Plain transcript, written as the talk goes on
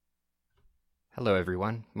Hello,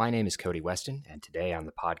 everyone. My name is Cody Weston, and today on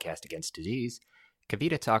the podcast Against Disease,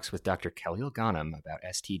 Kavita talks with Dr. Khalil Ghanem about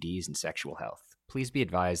STDs and sexual health. Please be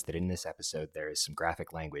advised that in this episode there is some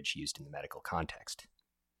graphic language used in the medical context.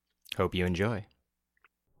 Hope you enjoy.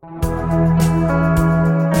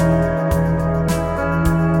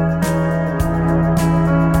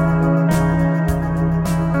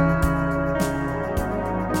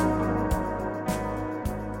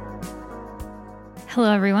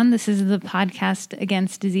 Hello, everyone. This is the podcast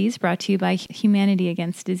Against Disease, brought to you by Humanity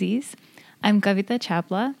Against Disease. I'm Kavita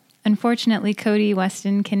Chapla. Unfortunately, Cody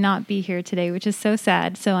Weston cannot be here today, which is so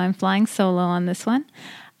sad, so I'm flying solo on this one.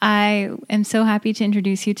 I am so happy to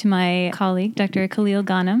introduce you to my colleague, Dr. Khalil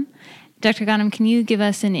Ghanem. Dr. Ghanem, can you give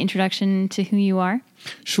us an introduction to who you are?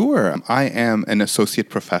 Sure. I am an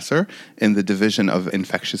associate professor in the Division of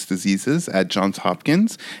Infectious Diseases at Johns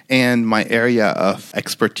Hopkins, and my area of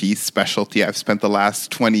expertise, specialty, I've spent the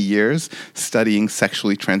last 20 years studying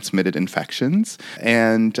sexually transmitted infections,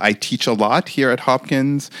 and I teach a lot here at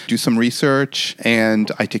Hopkins, do some research,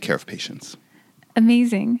 and I take care of patients.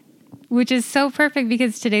 Amazing. Which is so perfect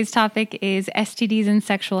because today's topic is STDs and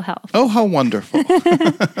sexual health. Oh, how wonderful.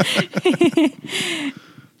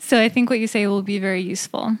 So I think what you say will be very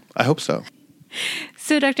useful. I hope so.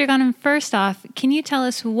 So Dr. Ghanem, first off, can you tell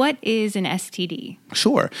us what is an STD?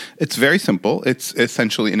 Sure. It's very simple. It's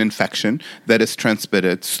essentially an infection that is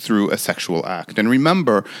transmitted through a sexual act. And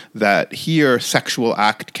remember that here, sexual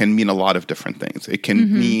act can mean a lot of different things. It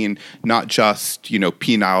can mean not just,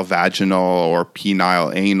 penile vaginal or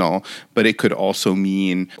penile anal, but it could also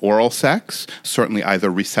mean oral sex, certainly either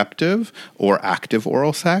receptive or active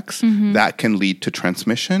oral sex. That can lead to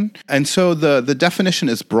transmission. And so the definition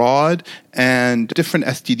is broad, and different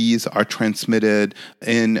STDs are transmitted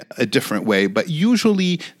in a different way, but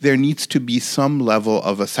usually there needs to be some level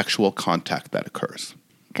of a sexual contact that occurs.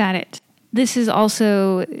 Got it. This is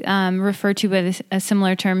also referred to by a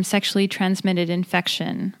similar term, sexually transmitted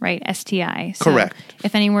infection, right? STI. So correct.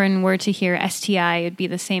 If anyone were to hear STI, it'd be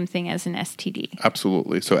the same thing as an STD.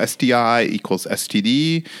 Absolutely. So STI equals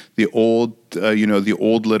STD. The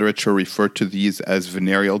old literature referred to these as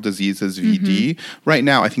venereal diseases, VD. Right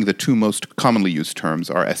now, I think the two most commonly used terms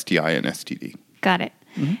are STI and STD. Got it.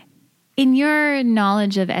 In your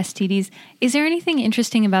knowledge of STDs, is there anything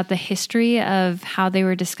interesting about the history of how they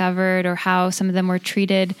were discovered or how some of them were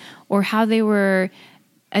treated or how they were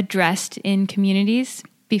addressed in communities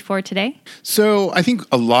before today? So I think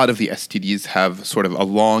a lot of the STDs have sort of a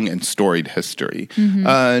long and storied history.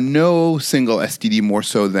 No single STD more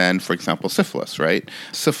so than, for example, syphilis, right?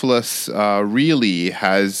 Syphilis really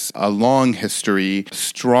has a long history,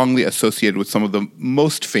 strongly associated with some of the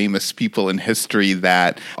most famous people in history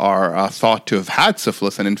that are thought to have had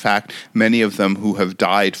syphilis, and in fact, many of them who have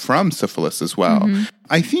died from syphilis as well.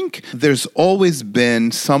 I think there's always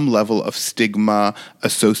been some level of stigma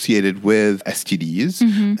associated with STDs.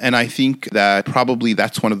 And I think that probably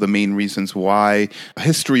that's one of the main reasons why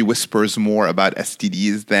history whispers more about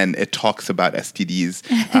STDs than it talks about STDs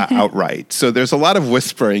outright. So there's a lot of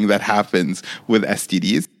whispering that happens with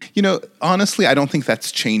STDs. Honestly, I don't think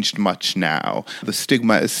that's changed much now. The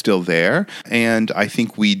stigma is still there. And I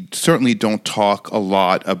think we certainly don't talk a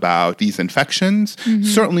lot about these infections,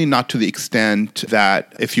 certainly not to the extent that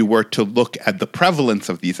if you were to look at the prevalence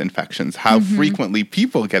of these infections, how frequently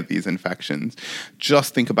people get these infections,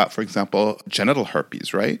 just think about, for example, genital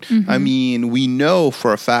herpes, right? I mean, we know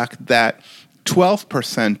for a fact that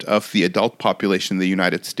 12% of the adult population in the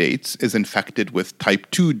United States is infected with type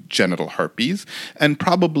 2 genital herpes, and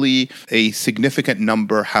probably a significant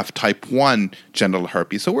number have type 1 genital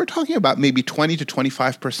herpes. So we're talking about maybe 20 to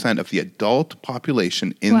 25% of the adult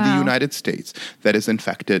population in the United States that is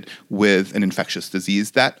infected with an infectious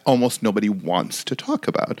disease that almost nobody wants to talk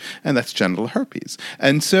about, and that's genital herpes.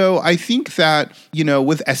 And so I think that,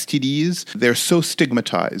 with STDs, they're so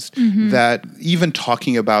stigmatized that even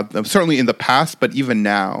talking about them, certainly in the past, but even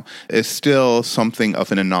now, is still something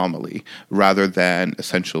of an anomaly rather than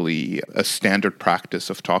essentially a standard practice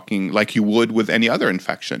of talking like you would with any other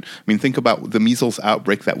infection. I mean, think about the measles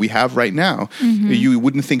outbreak that we have right now. You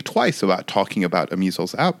wouldn't think twice about talking about a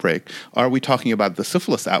measles outbreak. Are we talking about the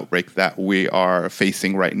syphilis outbreak that we are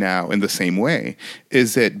facing right now in the same way?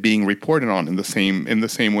 Is it being reported on in the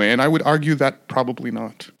same way? And I would argue that probably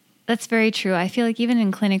not. That's very true. I feel like even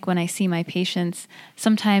in clinic when I see my patients,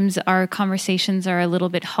 sometimes our conversations are a little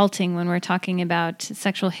bit halting when we're talking about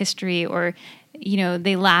sexual history or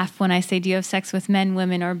they laugh when I say, do you have sex with men,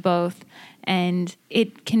 women, or both? And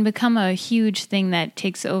it can become a huge thing that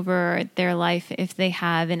takes over their life if they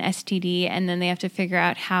have an STD, and then they have to figure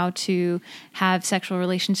out how to have sexual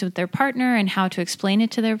relations with their partner and how to explain it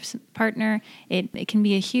to their partner. It can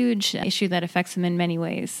be a huge issue that affects them in many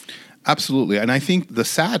ways. Absolutely. And I think the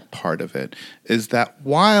sad part of it is that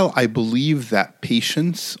while I believe that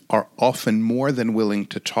patients are often more than willing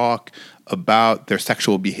to talk about their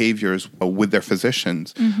sexual behaviors with their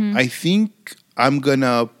physicians, I think I'm going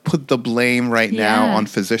to put the blame right now on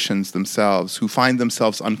physicians themselves who find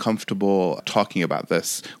themselves uncomfortable talking about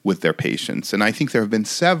this with their patients. And I think there have been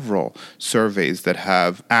several surveys that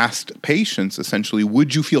have asked patients, essentially,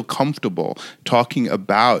 would you feel comfortable talking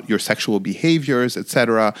about your sexual behaviors, et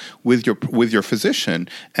cetera, with your physician?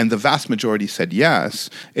 And the vast majority said yes.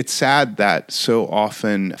 It's sad that so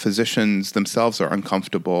often physicians themselves are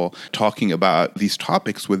uncomfortable talking about these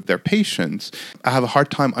topics with their patients. I have a hard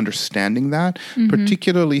time understanding that.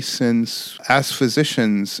 Particularly since, as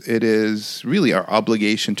physicians, it is really our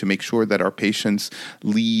obligation to make sure that our patients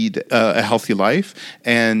lead a healthy life.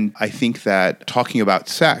 And I think that talking about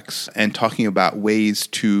sex and talking about ways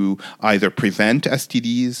to either prevent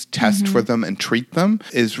STDs, test for them, and treat them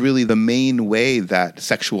is really the main way that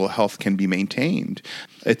sexual health can be maintained.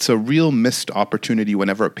 It's a real missed opportunity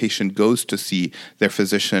whenever a patient goes to see their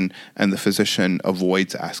physician and the physician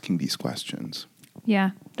avoids asking these questions.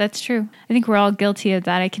 Yeah, that's true. I think we're all guilty of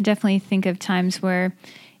that. I can definitely think of times where,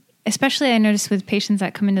 especially I notice with patients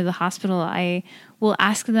that come into the hospital, I will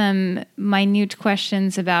ask them minute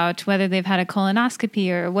questions about whether they've had a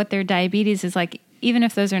colonoscopy or what their diabetes is like, even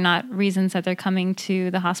if those are not reasons that they're coming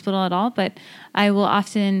to the hospital at all. But I will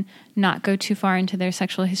often not go too far into their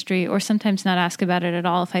sexual history, or sometimes not ask about it at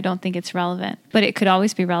all if I don't think it's relevant. But it could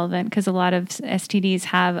always be relevant because a lot of STDs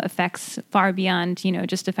have effects far beyond,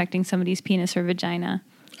 just affecting somebody's penis or vagina.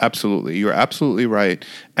 Absolutely. You're absolutely right.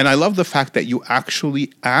 And I love the fact that you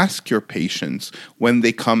actually ask your patients when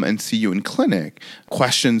they come and see you in clinic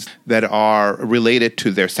questions that are related to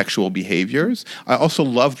their sexual behaviors. I also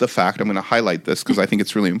love the fact, I'm going to highlight this because I think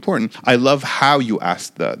it's really important. I love how you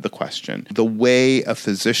ask the question. The way a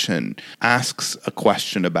physician asks a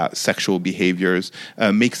question about sexual behaviors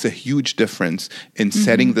makes a huge difference in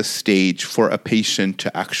setting the stage for a patient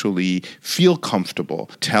to actually feel comfortable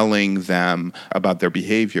telling them about their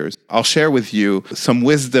behaviors. I'll share with you some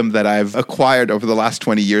wisdom that I've acquired over the last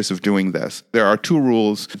 20 years of doing this. There are two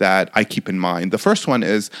rules that I keep in mind. The first one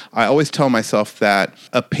is I always tell myself that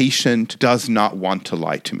a patient does not want to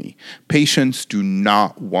lie to me. Patients do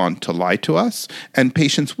not want to lie to us, and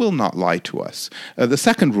patients will not lie to us. The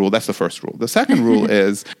second rule, that's the first rule. The second rule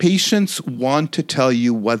is patients want to tell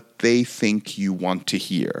you what they think you want to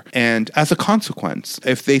hear. And as a consequence,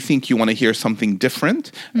 if they think you want to hear something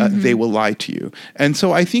different, they will lie to you. And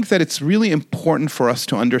so I think that it's really important for us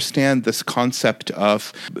to understand this concept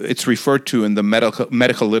of, it's referred to in the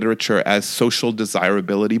medical literature as social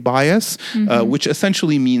desirability bias, which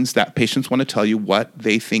essentially means that patients want to tell you what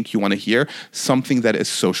they think you want to hear, something that is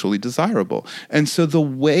socially desirable. And so the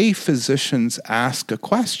way physicians ask a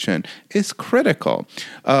question is critical.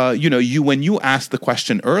 When you asked the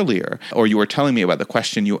question earlier, or you were telling me about the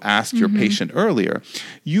question you asked your patient earlier,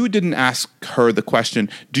 you didn't ask her the question,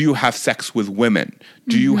 do you have sex with women?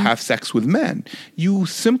 Do you have sex with men? You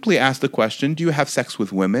simply asked the question, do you have sex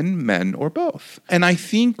with women, men, or both? And I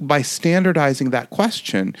think by standardizing that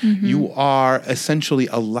question, you are essentially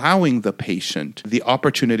allowing the patient the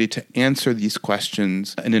opportunity to answer these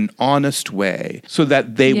questions in an honest way so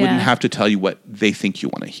that they wouldn't have to tell you what they think you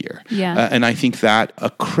want to hear. And I think that a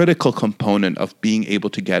critical component of being able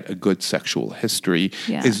to get a good sexual history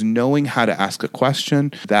is knowing how to ask a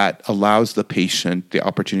question that allows the patient the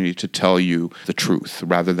opportunity to tell you the truth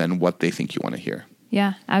rather than what they think you want to hear.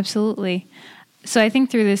 Yeah, absolutely. So I think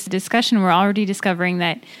through this discussion, we're already discovering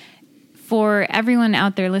that for everyone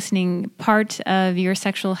out there listening, part of your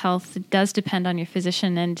sexual health does depend on your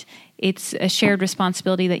physician, and it's a shared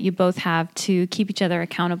responsibility that you both have to keep each other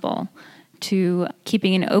accountable to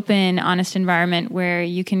keeping an open, honest environment where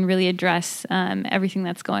you can really address everything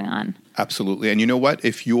that's going on. Absolutely. And you know what?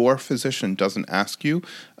 If your physician doesn't ask you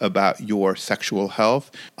about your sexual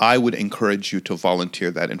health, I would encourage you to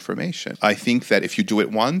volunteer that information. I think that if you do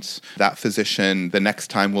it once, that physician the next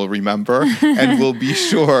time will remember and will be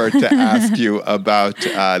sure to ask you about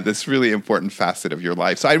this really important facet of your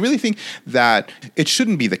life. So I really think that it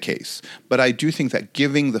shouldn't be the case, but I do think that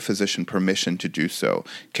giving the physician permission to do so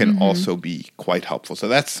can also be quite helpful. So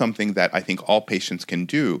that's something that I think all patients can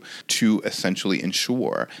do to essentially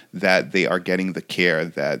ensure that they are getting the care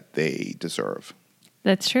that they deserve.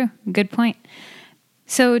 That's true. Good point.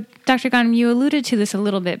 So, Dr. Ghanem, you alluded to this a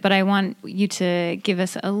little bit, but I want you to give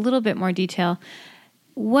us a little bit more detail.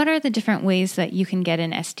 What are the different ways that you can get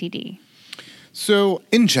an STD? So,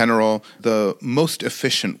 in general, the most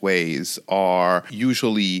efficient ways are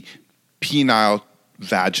usually penile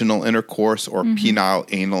vaginal intercourse or penile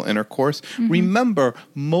anal intercourse. Remember,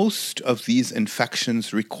 most of these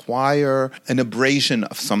infections require an abrasion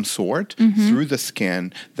of some sort through the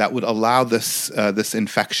skin that would allow this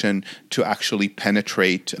infection to actually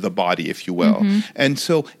penetrate the body, if you will. And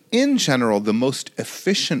so in general, the most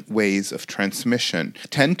efficient ways of transmission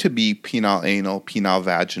tend to be penile anal, penile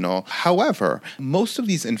vaginal. However, most of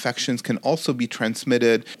these infections can also be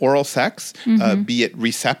transmitted oral sex, be it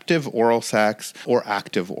receptive oral sex or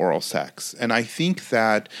active oral sex. And I think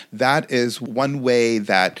that that is one way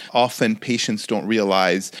that often patients don't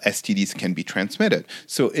realize STDs can be transmitted.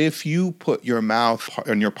 So if you put your mouth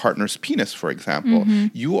on your partner's penis, for example,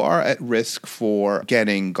 you are at risk for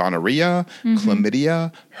getting gonorrhea,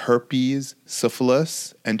 chlamydia, herpes,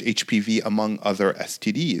 syphilis, and HPV, among other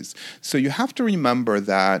STDs. So you have to remember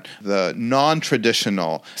that the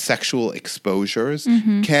non-traditional sexual exposures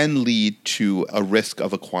can lead to a risk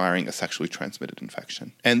of acquiring a sexually transmitted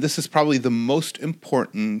infection. And this is probably the most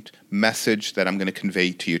important message that I'm going to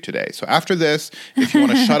convey to you today. So after this, if you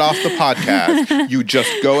want to shut off the podcast, you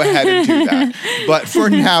just go ahead and do that. But for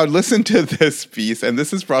now, listen to this piece, and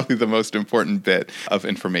this is probably the most important bit of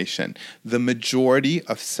information. The majority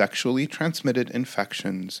of sexually transmitted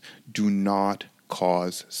infections do not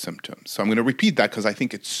cause symptoms. So I'm going to repeat that because I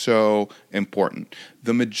think it's so important.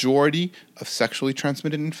 The majority of sexually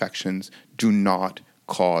transmitted infections do not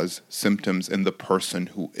cause symptoms in the person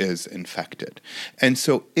who is infected. And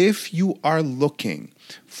so if you are looking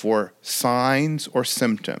for signs or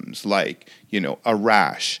symptoms like, a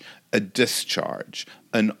rash, a discharge,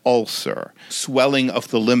 an ulcer, swelling of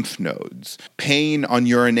the lymph nodes, pain on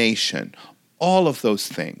urination, all of those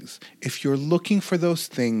things, if you're looking for those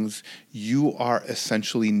things, you are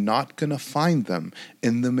essentially not going to find them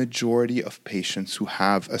in the majority of patients who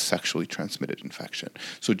have a sexually transmitted infection.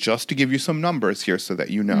 So just to give you some numbers here so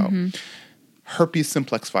that you know, herpes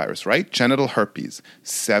simplex virus, right? Genital herpes.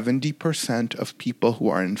 70% of people who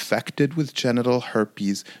are infected with genital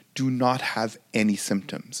herpes do not have any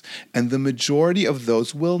symptoms. And the majority of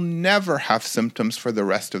those will never have symptoms for the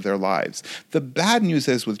rest of their lives. The bad news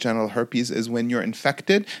is with genital herpes is when you're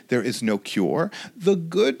infected, there is no cure. The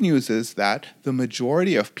good news is that the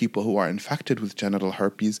majority of people who are infected with genital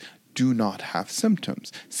herpes do not have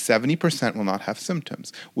symptoms. 70% will not have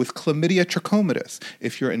symptoms. With chlamydia trachomatis,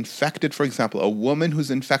 if you're infected, for example, a woman who's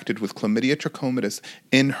infected with chlamydia trachomatis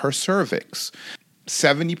in her cervix,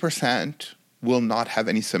 70% will not have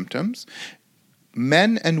any symptoms.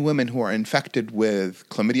 Men and women who are infected with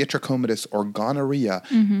chlamydia trachomatis or gonorrhea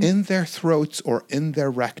in their throats or in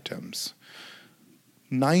their rectums,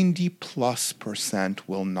 90+%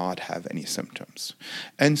 will not have any symptoms.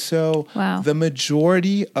 And so the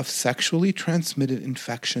majority of sexually transmitted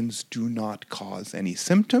infections do not cause any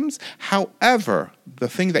symptoms. However, the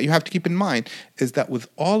thing that you have to keep in mind is that with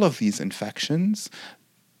all of these infections,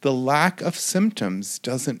 the lack of symptoms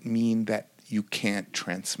doesn't mean that you can't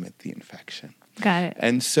transmit the infection. Got it.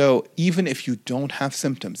 And so even if you don't have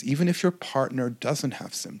symptoms, even if your partner doesn't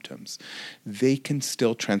have symptoms, they can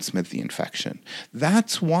still transmit the infection.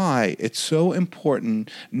 That's why it's so important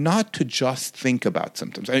not to just think about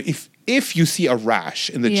symptoms. If you see a rash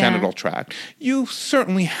in the genital tract, you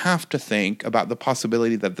certainly have to think about the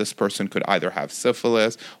possibility that this person could either have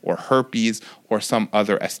syphilis or herpes or some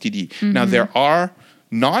other STD. Now, there are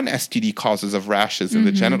non-STD causes of rashes in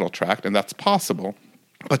the genital tract, and that's possible.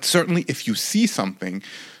 But certainly if you see something,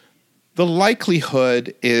 the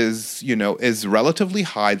likelihood is relatively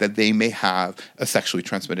high that they may have a sexually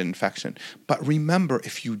transmitted infection. But remember,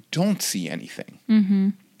 if you don't see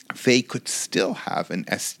anything, they could still have an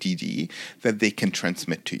STD that they can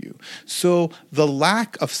transmit to you. So the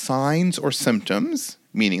lack of signs or symptoms,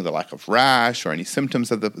 meaning the lack of rash or any symptoms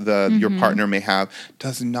that your partner may have,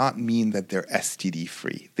 does not mean that they're STD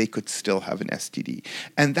free. They could still have an STD.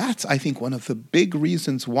 And that's, I think, one of the big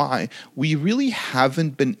reasons why we really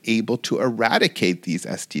haven't been able to eradicate these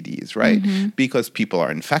STDs, right? Because people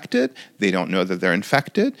are infected, they don't know that they're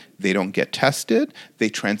infected, they don't get tested, they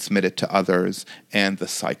transmit it to others, and the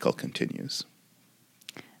cycle continues.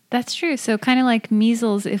 That's true. So kind of like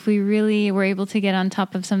measles, if we really were able to get on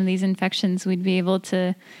top of some of these infections, we'd be able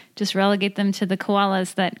to just relegate them to the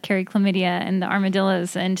koalas that carry chlamydia and the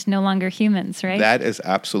armadillos and no longer humans, right? That is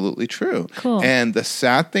absolutely true. Cool. And the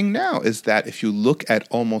sad thing now is that if you look at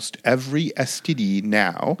almost every STD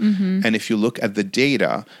now, and if you look at the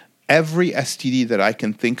data, every STD that I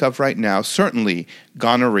can think of right now, certainly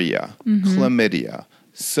gonorrhea, chlamydia,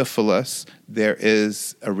 syphilis, there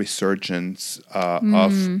is a resurgence of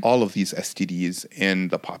all of these STDs in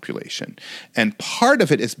the population. And part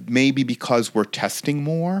of it is maybe because we're testing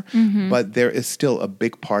more, but there is still a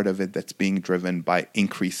big part of it that's being driven by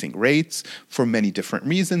increasing rates for many different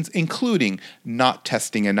reasons, including not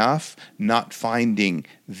testing enough, not finding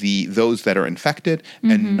those that are infected,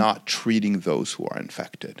 and not treating those who are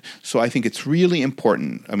infected. So I think it's really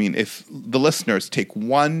important. I mean, if the listeners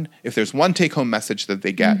if there's one take-home message that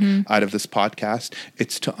they get out of this podcast,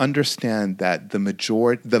 it's to understand that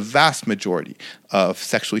the vast majority of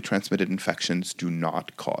sexually transmitted infections do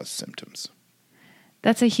not cause symptoms.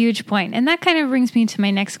 That's a huge point. And that kind of brings me to my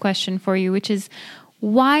next question for you, which is,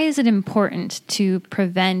 why is it important to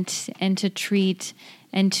prevent and to treat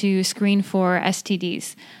and to screen for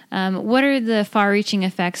STDs? What are the far-reaching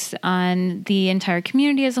effects on the entire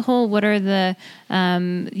community as a whole? What are the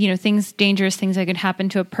dangerous things that could happen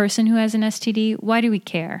to a person who has an STD? Why do we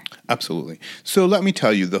care? Absolutely. So let me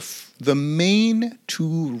tell you, the main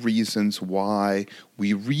two reasons why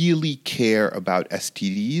we really care about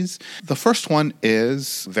STDs, the first one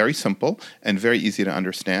is very simple and very easy to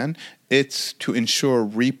understand. It's to ensure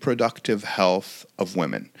reproductive health of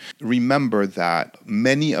women. Remember that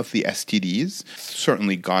many of the STDs,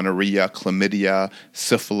 certainly gonorrhea, chlamydia,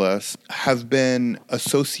 syphilis, have been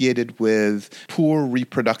associated with poor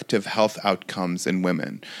reproductive health outcomes in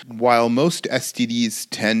women. While most STDs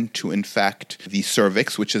tend to infect the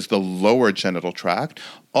cervix, which is the lower genital tract,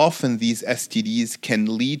 often these STDs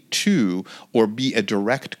can lead to or be a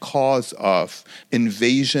direct cause of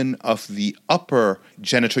invasion of the upper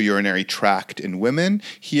genitourinary tract in women.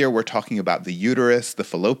 Here we're talking about the uterus, the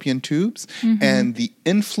fallopian tubes, and the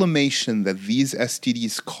inflammation that these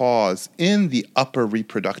STDs cause in the upper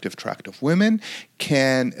reproductive tract of women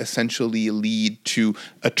can essentially lead to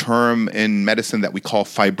a term in medicine that we call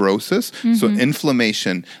fibrosis. So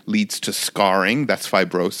inflammation leads to scarring, that's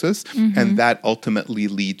fibrosis, and that ultimately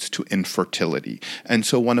leads to infertility. And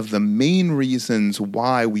so one of the main reasons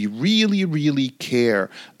why we really, really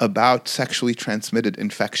care about sexually transmitted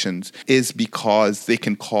infections is because they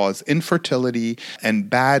can cause infertility and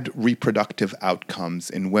bad reproductive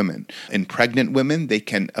outcomes in women. In pregnant women, they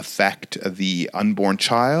can affect the unborn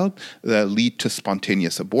child, lead to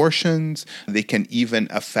spontaneous abortions. They can even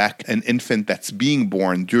affect an infant that's being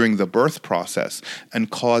born during the birth process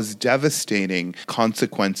and cause devastating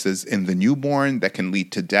consequences in the newborn that can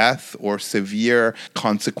lead to death or severe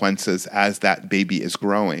consequences as that baby is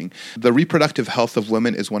growing. The reproductive health of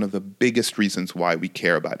women is one of the biggest reasons why we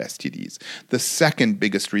care about STDs. The second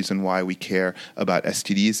biggest reason why we care about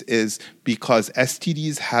STDs is because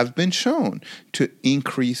STDs have been shown to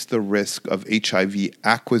increase the risk of HIV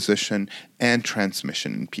acquisition and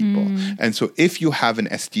transmission in people. And so if you have an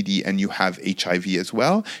STD and you have HIV as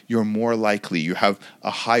well, you're more likely, you have a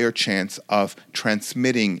higher chance of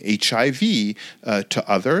transmitting HIV to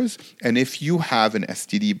others. And if you have an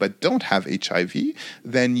STD but don't have HIV,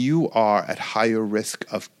 then you are at higher risk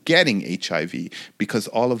of getting HIV because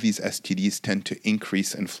all of these STDs tend to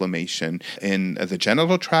increase inflammation in the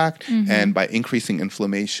genital tract. And by increasing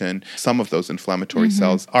inflammation, some of those inflammatory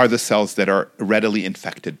cells are the cells that are readily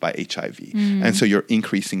infected by HIV. And so you're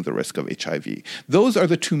increasing the risk of HIV. Those are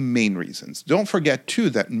the two main reasons. Don't forget, too,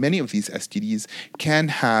 that many of these STDs can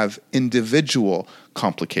have individual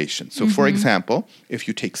complications. So, for example, if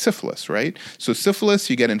you take syphilis, right? So syphilis,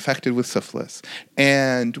 you get infected with syphilis.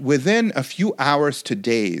 And within a few hours to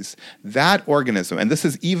days, that organism, and this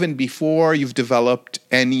is even before you've developed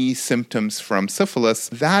any symptoms from syphilis,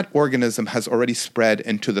 that organism has already spread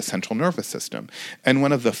into the central nervous system. And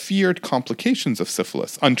one of the feared complications of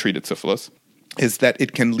syphilis, untreated syphilis, is that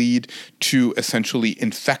it can lead to essentially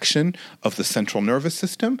infection of the central nervous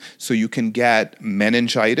system. So you can get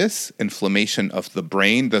meningitis, inflammation of the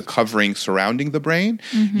brain, the covering surrounding the brain.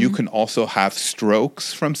 You can also have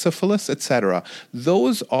strokes from syphilis, etc.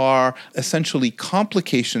 Those are essentially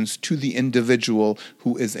complications to the individual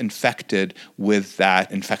who is infected with that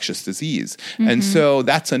infectious disease. And so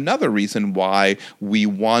that's another reason why we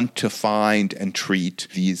want to find and treat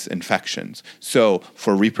these infections. So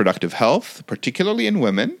for reproductive health, particularly in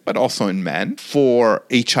women, but also in men, for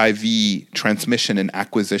HIV transmission and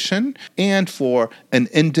acquisition, and for an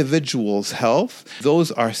individual's health.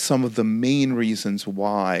 Those are some of the main reasons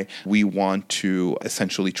why we want to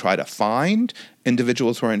essentially try to find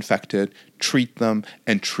individuals who are infected, treat them,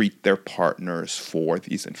 and treat their partners for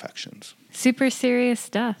these infections. Super serious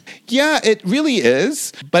stuff. Yeah, it really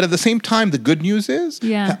is. But at the same time, the good news is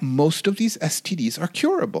that most of these STDs are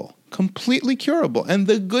curable. completely curable. And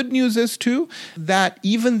the good news is, too, that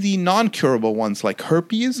even the non-curable ones like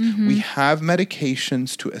herpes, we have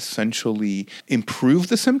medications to essentially improve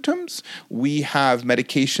the symptoms. We have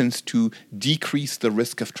medications to decrease the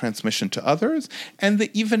risk of transmission to others. And the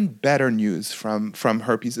even better news from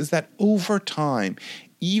herpes is that over time,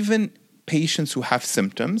 even patients who have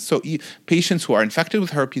symptoms, so patients who are infected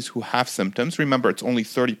with herpes who have symptoms, remember it's only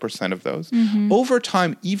 30% of those, over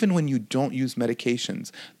time, even when you don't use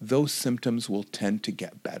medications, those symptoms will tend to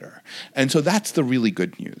get better. And so that's the really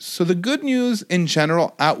good news. So the good news in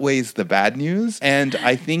general outweighs the bad news. And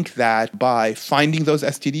I think that by finding those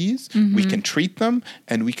STDs, we can treat them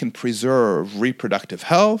and we can preserve reproductive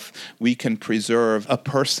health. We can preserve a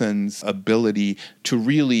person's ability to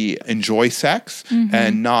really enjoy sex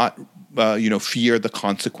and not fear the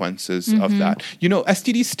consequences of that.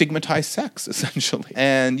 STDs stigmatize sex, essentially.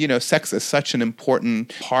 And, sex is such an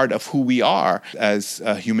important part of who we are as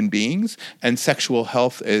human beings. And sexual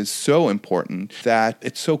health is so important that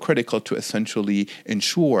it's so critical to essentially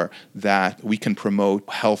ensure that we can promote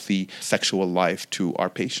healthy sexual life to our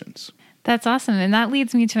patients. That's awesome. And that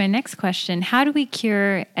leads me to my next question. How do we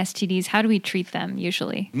cure STDs? How do we treat them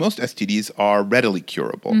usually? Most STDs are readily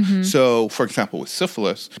curable. So, for example, with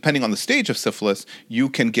syphilis, depending on the stage of syphilis, you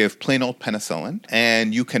can give plain old penicillin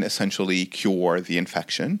and you can essentially cure the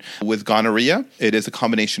infection. With gonorrhea, it is a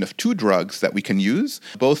combination of two drugs that we can use.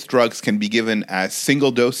 Both drugs can be given as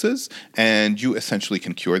single doses and you essentially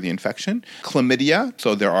can cure the infection. Chlamydia,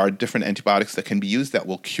 so there are different antibiotics that can be used that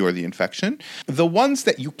will cure the infection. The ones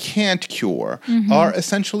that you can't cure are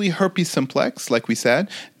essentially herpes simplex, like we said,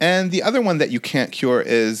 and the other one that you can't cure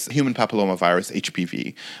is human papillomavirus,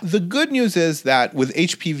 HPV. The good news is that with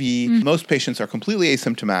HPV, most patients are completely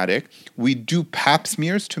asymptomatic. We do pap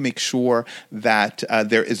smears to make sure that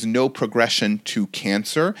there is no progression to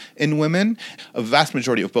cancer in women. A vast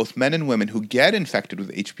majority of both men and women who get infected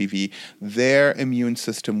with HPV, their immune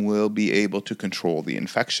system will be able to control the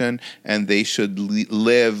infection, and they should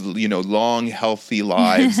live, long, healthy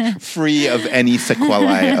lives free of any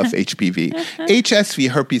sequelae of HPV. HSV,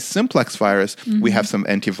 herpes simplex virus, we have some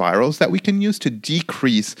antivirals that we can use to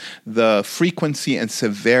decrease the frequency and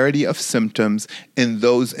severity of symptoms in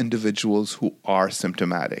those individuals who are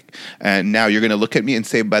symptomatic. And now you're going to look at me and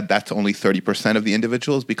say, but that's only 30% of the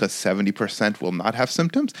individuals because 70% will not have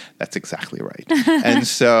symptoms. That's exactly right. And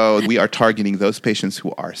so we are targeting those patients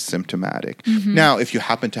who are symptomatic. Now, if you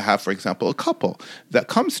happen to have, for example, a couple that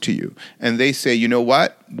comes to you and they say, you know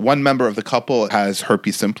what? One member of the couple has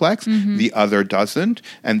herpes simplex, the other doesn't,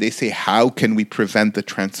 and they say, how can we prevent the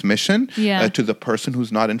transmission to the person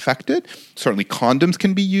who's not infected? Certainly condoms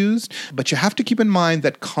can be used, but you have to keep in mind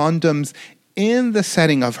that condoms in the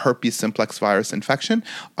setting of herpes simplex virus infection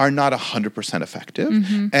are not 100% effective.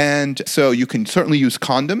 And so you can certainly use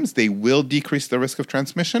condoms. They will decrease the risk of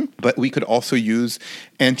transmission, but we could also use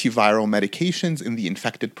antiviral medications in the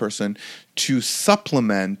infected person to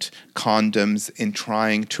supplement condoms in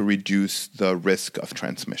trying to reduce the risk of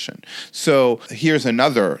transmission. So here's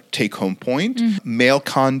another take-home point. Male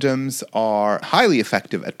condoms are highly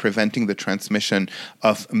effective at preventing the transmission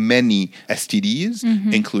of many STDs,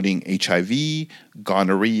 including HIV,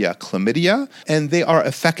 gonorrhea, chlamydia, and they are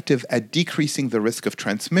effective at decreasing the risk of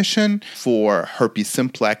transmission for herpes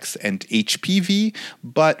simplex and HPV,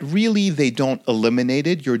 but really they don't eliminate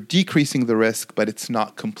it. You're decreasing the risk, but it's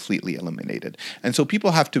not completely eliminated. And so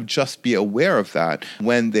people have to just be aware of that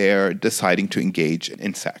when they're deciding to engage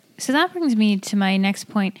in sex. So that brings me to my next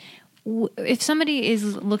point. If somebody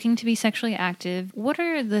is looking to be sexually active, what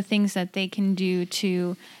are the things that they can do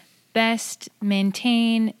to best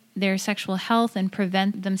maintain their sexual health and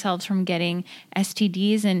prevent themselves from getting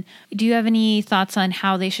STDs? And do you have any thoughts on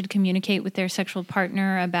how they should communicate with their sexual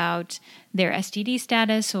partner about their STD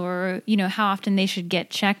status, or, how often they should get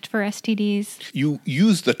checked for STDs? You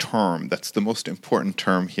use the term that's the most important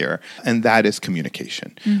term here, and that is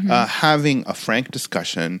communication. Having a frank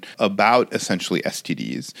discussion about essentially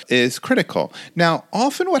STDs is critical. Now,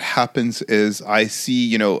 often what happens is I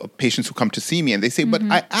see, patients who come to see me and they say, but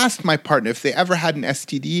I asked my partner if they ever had an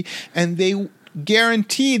STD and they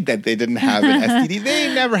guaranteed that they didn't have an STD.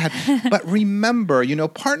 They never had. But remember,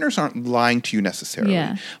 partners aren't lying to you necessarily.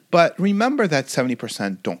 Yeah. But remember that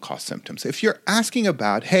 70% don't cause symptoms. If you're asking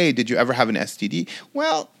about, hey, did you ever have an STD?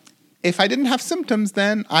 Well, If I didn't have symptoms,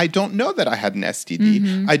 then I don't know that I had an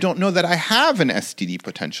STD. I don't know that I have an STD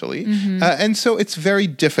potentially. And so it's very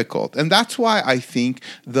difficult. And that's why I think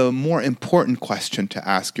the more important question to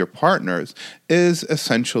ask your partners is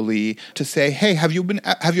essentially to say, hey, have you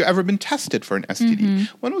ever been tested for an STD?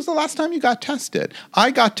 When was the last time you got tested?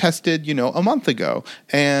 I got tested, a month ago,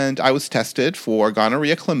 and I was tested for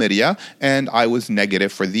gonorrhea, chlamydia, and I was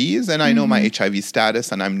negative for these, and I know my HIV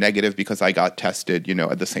status, and I'm negative because I got tested,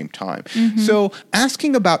 at the same time. So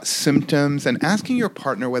asking about symptoms and asking your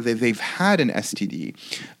partner whether they've had an STD,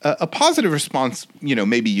 a positive response,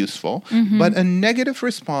 may be useful, but a negative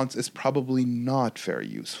response is probably not very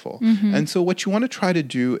useful. And so what you want to try to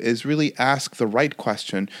do is really ask the right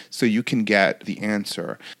question so you can get the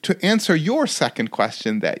answer. To answer your second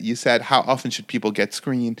question that you said, how often should people get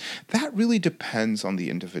screened? That really depends on the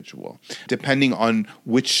individual. Depending on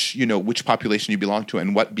which population you belong to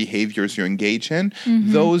and what behaviors you engage in,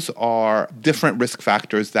 those are different risk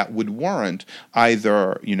factors that would warrant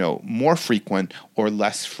either, more frequent or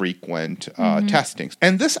less frequent testings.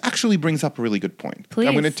 And this actually brings up a really good point. Please.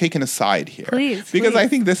 I'm going to take an aside here. Please. I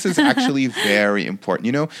think this is actually very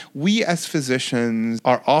important. We as physicians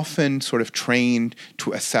are often sort of trained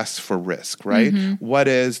to assess for risk, right? What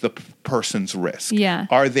is the person's risk? Yeah.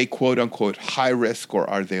 Are they quote unquote high risk or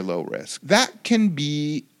are they low risk? That can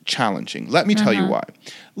be challenging. Let me tell you why.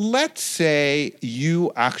 Let's say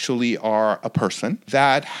you actually are a person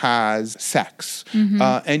that has sex,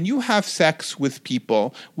 and you have sex with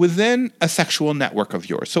people within a sexual network of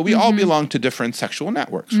yours. So we all belong to different sexual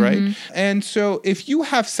networks, right? And so if you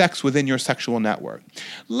have sex within your sexual network,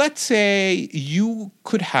 let's say you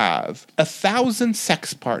could have 1,000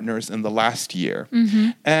 sex partners in the last year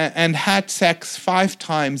and had sex 5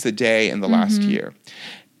 times a day in the last year.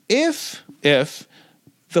 If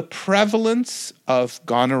the prevalence of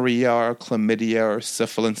gonorrhea or chlamydia or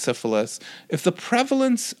syphilis, if the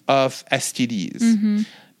prevalence of STDs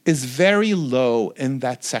is very low in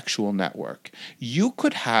that sexual network, you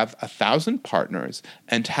could have 1,000 partners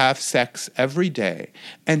and have sex every day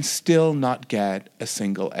and still not get a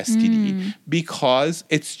single STD because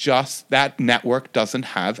it's just that network doesn't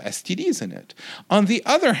have STDs in it. On the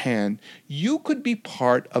other hand, you could be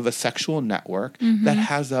part of a sexual network that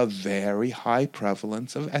has a very high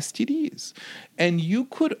prevalence of STDs. And you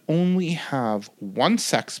could only have one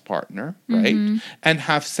sex partner, right? And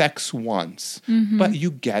have sex once, but you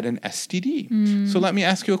get an STD. So let me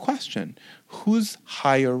ask you a question. Who's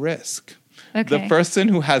higher risk? Okay. The person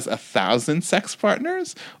who has 1,000 sex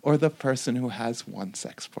partners or the person who has one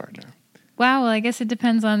sex partner? Wow, well, I guess it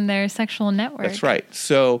depends on their sexual network. That's right.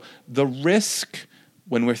 So the risk,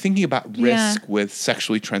 when we're thinking about risk with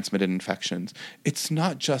sexually transmitted infections, it's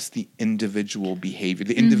not just the individual behavior,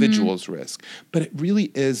 the individual's risk, but it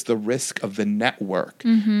really is the risk of the network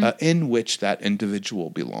in which that individual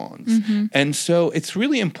belongs. And so it's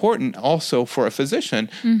really important also for a physician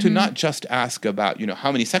to not just ask about,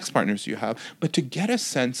 how many sex partners you have, but to get a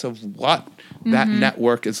sense of what that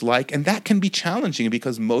network is like. And that can be challenging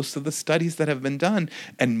because most of the studies that have been done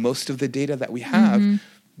and most of the data that we have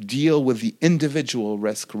deal with the individual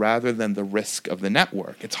risk rather than the risk of the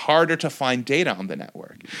network. It's harder to find data on the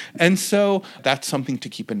network. And so that's something to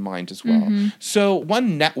keep in mind as well. So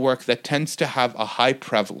one network that tends to have a high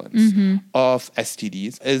prevalence of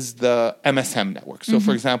STDs is the MSM network. So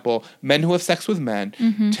for example, men who have sex with men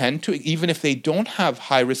tend to, even if they don't have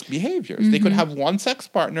high-risk behaviors, they could have one sex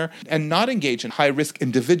partner and not engage in high-risk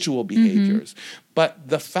individual behaviors. But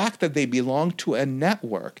the fact that they belong to a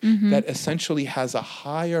network that essentially has a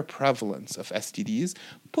higher prevalence of STDs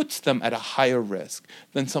puts them at a higher risk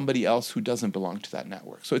than somebody else who doesn't belong to that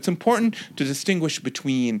network. So it's important to distinguish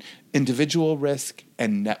between individual risk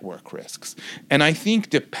and network risks. And I think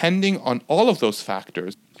depending on all of those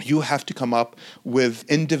factors, you have to come up with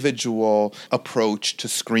individual approach to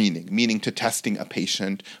screening, meaning to testing a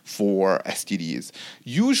patient for STDs.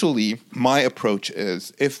 Usually, my approach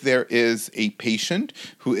is if there is a patient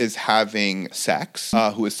who is having sex,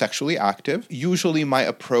 who is sexually active, usually my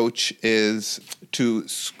approach is to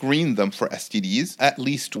screen them for STDs at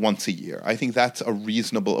least once a year. I think that's a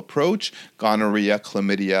reasonable approach, gonorrhea,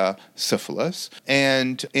 chlamydia, syphilis.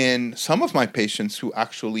 And in some of my patients who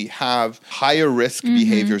actually have higher risk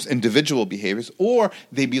behaviors, individual behaviors, or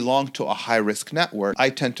they belong to a high-risk network, I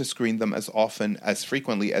tend to screen them as often, as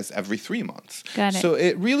frequently as every 3 months. Got it. So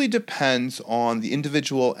it really depends on the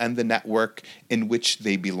individual and the network in which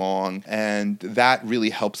they belong, and that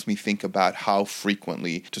really helps me think about how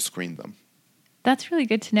frequently to screen them. That's really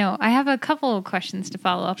good to know. I have a couple of questions to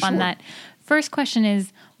follow up on that. First question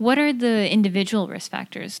is, what are the individual risk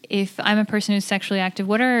factors? If I'm a person who's sexually active,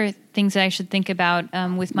 what are things that I should think about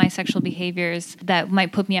with my sexual behaviors that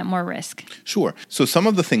might put me at more risk? Sure. So some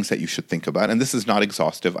of the things that you should think about, and this is not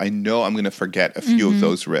exhaustive. I know I'm going to forget a few of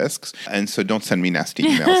those risks, and so don't send me nasty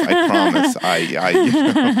emails. I promise.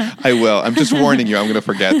 I will. I'm just warning you. I'm going to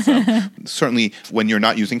forget some. Certainly, when you're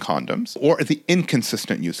not using condoms or the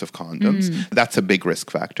inconsistent use of condoms, that's a big risk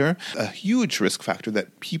factor. A huge risk factor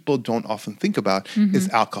that people don't often think about is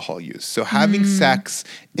alcohol use. So having sex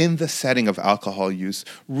in the setting of alcohol use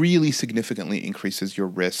really significantly increases your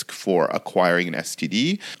risk for acquiring an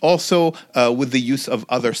STD. Also, with the use of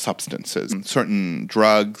other substances, certain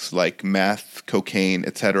drugs like meth, cocaine,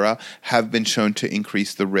 etc., have been shown to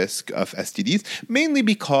increase the risk of STDs, mainly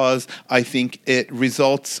because I think it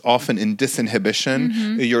results often in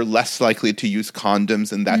disinhibition. You're less likely to use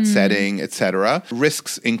condoms in that setting, etc.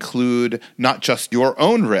 Risks include not just your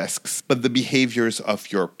own risks, but the behaviors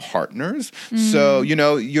of your partners. So,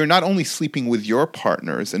 you're not only sleeping with your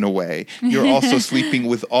partners in a way, you're also sleeping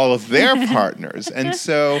with all of their partners. And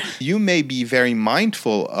so you may be very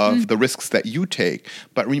mindful of the risks that you take.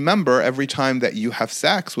 But remember, every time that you have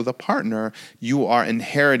sex with a partner, you are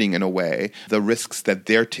inheriting, in a way, the risks that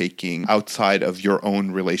they're taking outside of your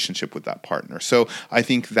own relationship with that partner. So I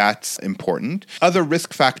think that's important. Other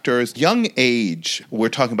risk factors, young age, we're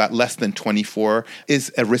talking about less than 24,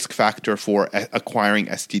 is a risk factor for acquiring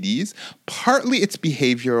STDs. Partly it's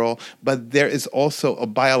behavioral, but there is also a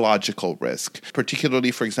biological risk,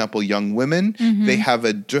 particularly, for example, young women. They have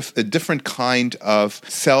a different kind of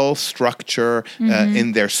cell structure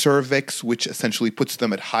in their cervix, which essentially puts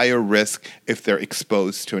them at higher risk if they're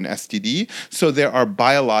exposed to an STD. So there are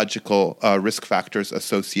biological risk factors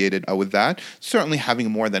associated with that. Certainly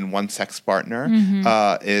having more than one sex partner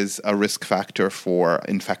is a risk factor for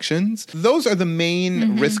infections. Those are the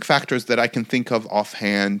main risk factors that I can think of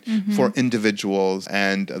offhand for individuals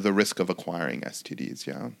and the risk of acquiring STDs.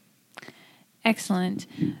 Yeah. Excellent.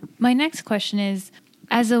 My next question is,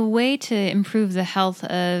 as a way to improve the health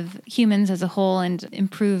of humans as a whole and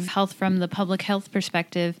improve health from the public health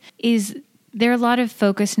perspective, is there a lot of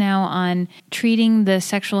focus now on treating the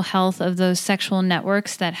sexual health of those sexual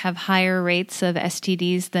networks that have higher rates of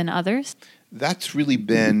STDs than others? That's really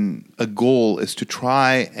been a goal, is to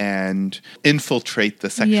try and infiltrate the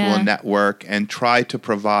sexual network and try to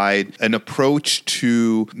provide an approach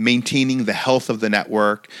to maintaining the health of the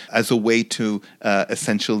network as a way to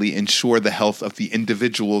essentially ensure the health of the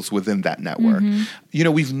individuals within that network.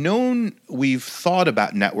 We've thought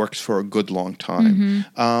about networks for a good long time.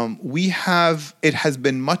 It has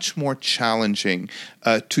been much more challenging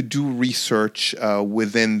to do research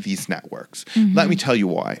within these networks. Let me tell you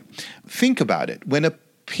why. Think about it. When a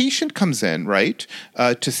patient comes in, right,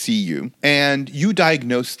 to see you, and you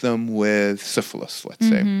diagnose them with syphilis, let's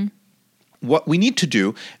say, what we need to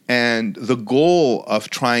do, and the goal of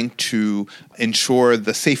trying to ensure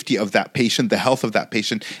the safety of that patient, the health of that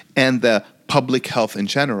patient, and the public health in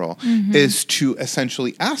general, is to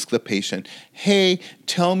essentially ask the patient, hey,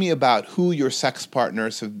 tell me about who your sex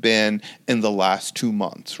partners have been in the last 2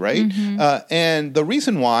 months, right? And the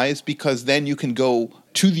reason why is because then you can go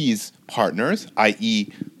to these partners,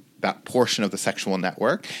 i.e. that portion of the sexual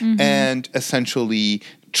network, and essentially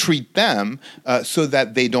treat them so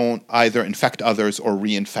that they don't either infect others or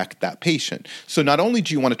reinfect that patient. So not only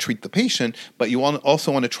do you want to treat the patient, but you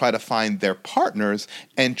also want to try to find their partners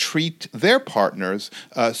and treat their partners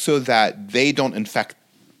so that they don't infect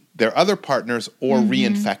their other partners or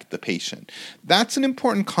reinfect the patient. That's an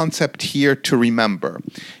important concept here to remember.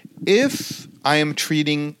 If I am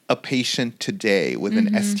treating a patient today with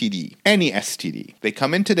an STD, any STD, they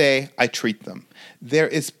come in today, I treat them. There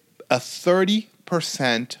is a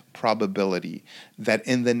 30% probability that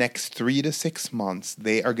in the next 3 to 6 months,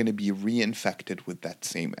 they are going to be reinfected with that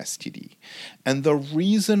same STD. And the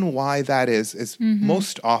reason why that is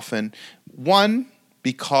most often, one,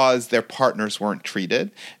 because their partners weren't treated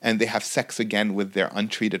and they have sex again with their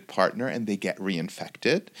untreated partner and they get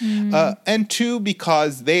reinfected. And two,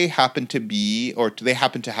 because they happen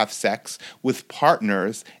to have sex with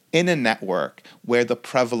partners in a network where the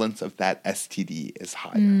prevalence of that STD is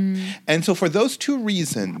higher. And so for those two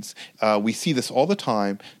reasons, we see this all the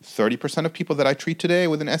time. 30% of people that I treat today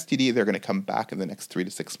with an STD, they're going to come back in the next 3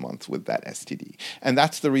 to 6 months with that STD. And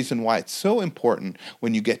that's the reason why it's so important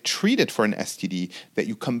when you get treated for an STD that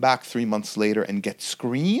you come back 3 months later and get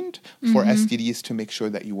screened for STDs to make sure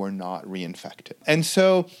that you are not reinfected. And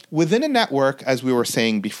so within a network, as we were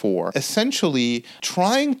saying before, essentially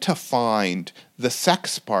trying to find the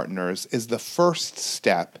sex partners is the first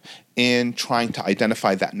step in trying to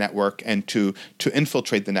identify that network and to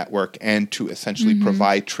infiltrate the network and to essentially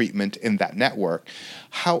provide treatment in that network.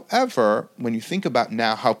 However, when you think about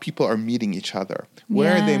now how people are meeting each other,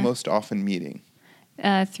 where are they most often meeting?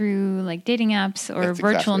 Through like dating apps or That's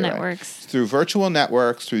virtual exactly networks. Right. Through virtual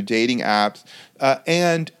networks, through dating apps.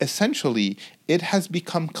 And essentially, it has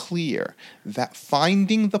become clear that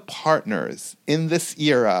finding the partners in this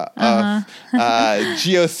era of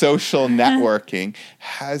geosocial networking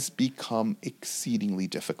has become exceedingly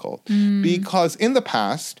difficult. Because in the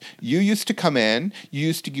past, you used to come in, you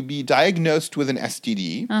used to be diagnosed with an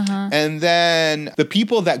STD, and then the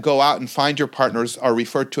people that go out and find your partners are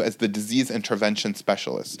referred to as the disease intervention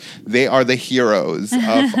specialists. They are the heroes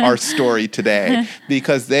of our story today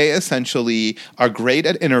because they essentially are great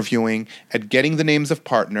at interviewing, at getting the names of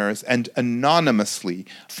partners, and anonymously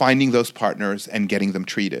finding those partners and getting them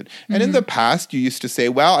treated. And in the past, you used to say,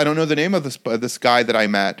 well, I don't know the name of this guy that I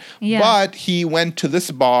met, but he went to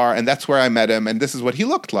this bar, and that's where I met him, and this is what he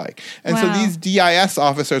looked like. And so these DIS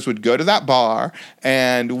officers would go to that bar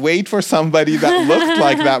and wait for somebody that looked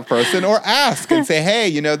like that person, or ask and say, hey,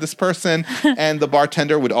 you know, this person, and the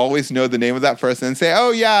bartender would always know the name of that person and say,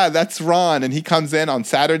 oh, yeah, that's Ron, and he comes in on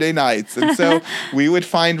Saturday nights. And so we would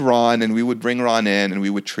find Ron, and we would bring Ron in, and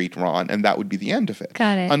we would treat Ron, and that would be the end of it.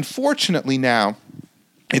 Got it. Unfortunately now,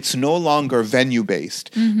 it's no longer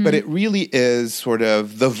venue-based, but it really is sort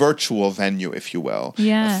of the virtual venue, if you will.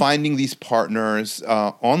 Yeah. Finding these partners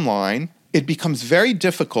online. It becomes very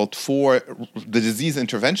difficult for the disease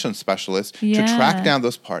intervention specialist to track down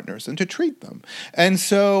those partners and to treat them. And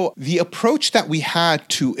so the approach that we had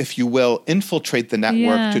to, if you will, infiltrate the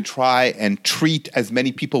network to try and treat as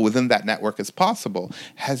many people within that network as possible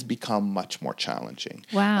has become much more challenging.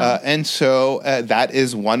 Wow. And so that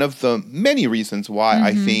is one of the many reasons why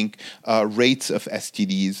I think rates of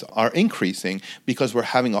STDs are increasing, because we're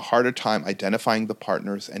having a harder time identifying the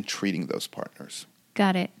partners and treating those partners.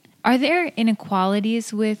 Got it. Are there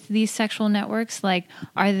inequalities with these sexual networks? Like,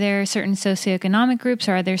 are there certain socioeconomic groups,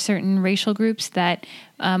 or are there certain racial groups that,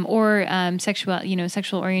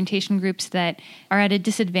 sexual orientation groups that are at a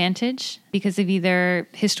disadvantage because of either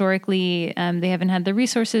historically they haven't had the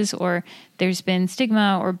resources, or there's been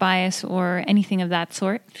stigma or bias or anything of that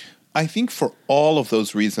sort? I think for all of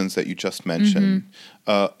those reasons that you just mentioned,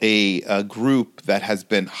 a group that has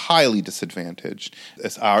been highly disadvantaged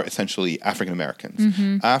are essentially African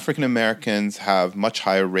Americans. African Americans have much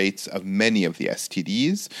higher rates of many of the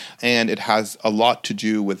STDs, and it has a lot to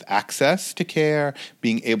do with access to care,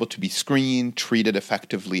 being able to be screened, treated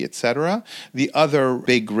effectively, etc. The other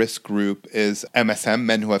big risk group is MSM,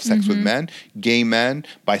 men who have sex with men, gay men,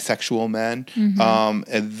 bisexual men.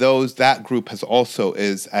 And that group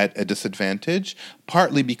is at a disadvantage,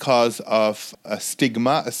 partly because of a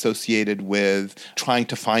stigma associated with trying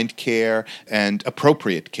to find care and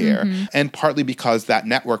appropriate care, and partly because that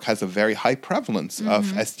network has a very high prevalence of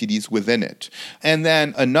STDs within it. And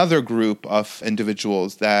then another group of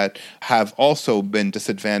individuals that have also been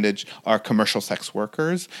disadvantaged are commercial sex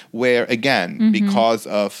workers, where, again, because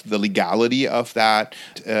of the legality of that,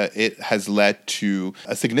 it has led to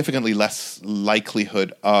a significantly less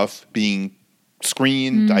likelihood of being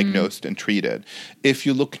screened, diagnosed, and treated. If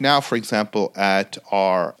you look now, for example, at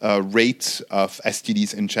our rates of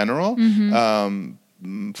STDs in general,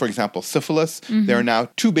 for example, syphilis, there are now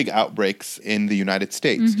 2 big outbreaks in the United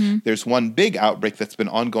States. There's one big outbreak that's been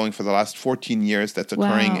ongoing for the last 14 years that's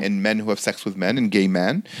occurring in men who have sex with men and gay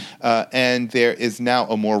men. And there is now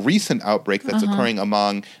a more recent outbreak that's occurring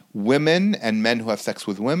among women and men who have sex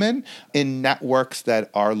with women in networks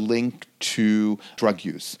that are linked to drug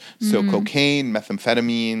use. So cocaine,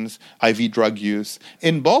 methamphetamines, IV drug use.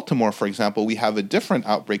 In Baltimore, for example, we have a different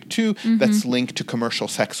outbreak too that's linked to commercial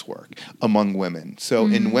sex work among women. So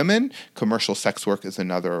in women, commercial sex work is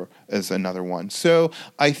another one. So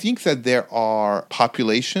I think that there are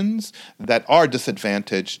populations that are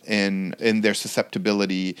disadvantaged in their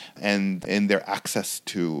susceptibility and in their access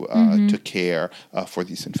to care for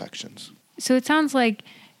these infections. So it sounds like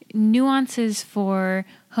nuances for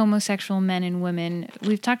homosexual men and women.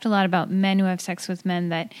 We've talked a lot about men who have sex with men,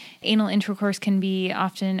 that anal intercourse can be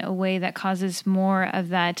often a way that causes more of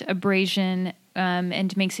that abrasion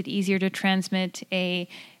and makes it easier to transmit a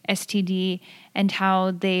STD, and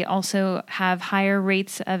how they also have higher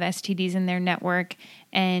rates of STDs in their network,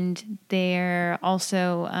 and they're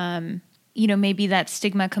also maybe that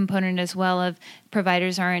stigma component as well of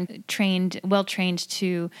providers aren't well trained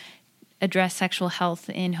to address sexual health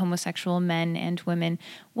in homosexual men and women.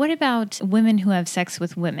 What about women who have sex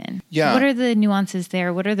with women? Yeah. What are the nuances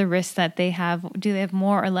there? What are the risks that they have? Do they have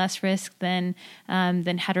more or less risk than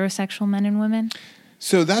heterosexual men and women?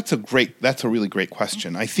 So that's a really great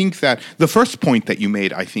question. I think that the first point that you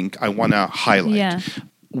made, I want to highlight. Yeah.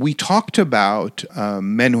 We talked about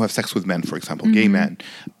men who have sex with men, for example, gay men.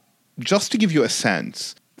 Just to give you a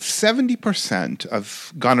sense, 70%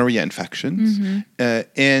 of gonorrhea infections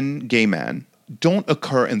in gay men don't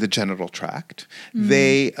occur in the genital tract.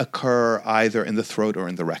 They occur either in the throat or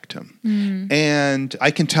in the rectum. And I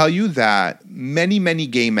can tell you that many, many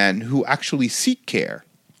gay men who actually seek care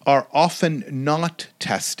are often not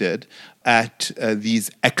tested at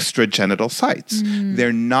these extragenital sites.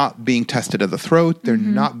 They're not being tested at the throat. They're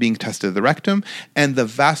not being tested at the rectum. And the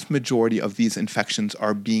vast majority of these infections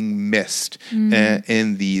are being missed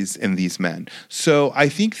in these men. So I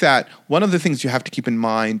think that one of the things you have to keep in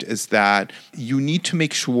mind is that you need to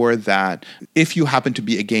make sure that if you happen to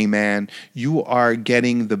be a gay man, you are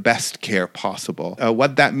getting the best care possible.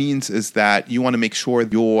 What that means is that you want to make sure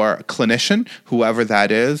your clinician, whoever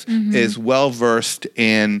that is well-versed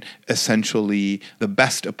in essentially the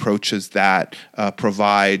best approaches that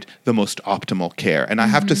provide the most optimal care. And I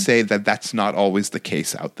have to say that that's not always the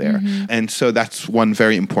case out there. And so that's one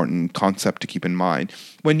very important concept to keep in mind.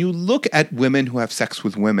 When you look at women who have sex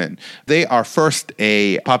with women, they are first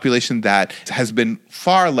a population that has been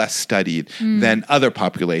far less studied than other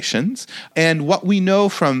populations. And what we know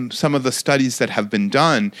from some of the studies that have been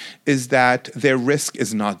done is that their risk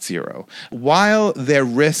is not zero. While their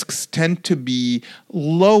risks tend to be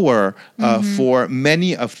lower for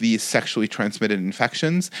many of these sexually transmitted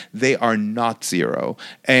infections, they are not zero.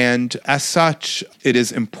 And as such, it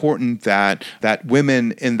is important that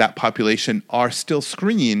women in that population are still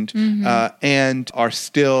screened and are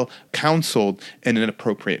still counseled in an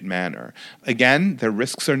appropriate manner. Again, their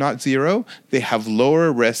risks are not zero. They have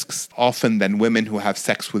lower risks often than women who have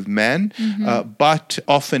sex with men, but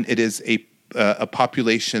often it is a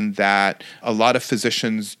population that a lot of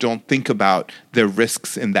physicians don't think about their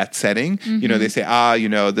risks in that setting. They say,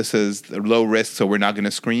 this is low risk, so we're not going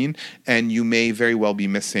to screen. And you may very well be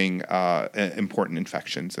missing important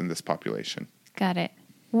infections in this population. Got it.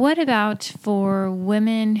 What about for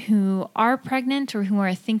women who are pregnant or who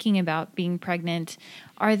are thinking about being pregnant?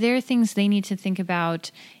 Are there things they need to think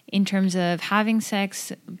about in terms of having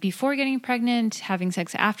sex before getting pregnant, having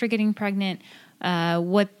sex after getting pregnant,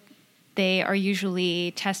 what they are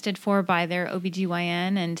usually tested for by their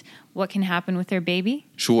OBGYN and what can happen with their baby?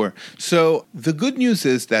 Sure. So the good news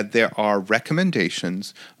is that there are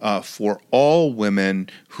recommendations for all women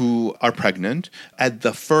who are pregnant at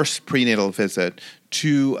the first prenatal visit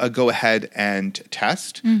to go ahead and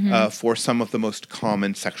test for some of the most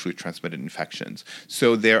common sexually transmitted infections.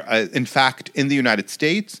 So there, in fact, in the United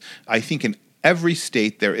States, I think in every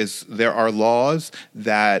state there are laws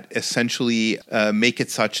that essentially make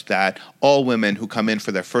it such that all women who come in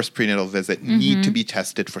for their first prenatal visit need to be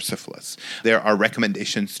tested for syphilis. There are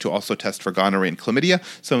recommendations to also test for gonorrhea and chlamydia,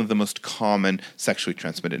 some of the most common sexually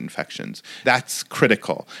transmitted infections. That's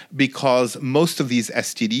critical because most of these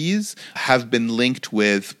STDs have been linked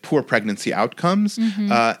with poor pregnancy outcomes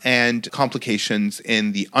and complications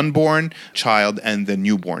in the unborn child and the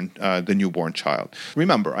newborn child.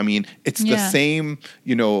 Remember, it's the same,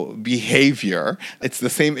 behavior. It's the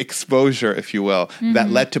same exposure, if you will,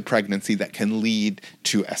 that led to pregnancy that can lead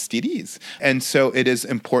to STDs. And so it is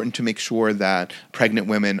important to make sure that pregnant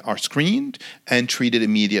women are screened and treated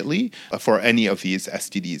immediately for any of these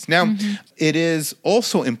STDs. Now, it is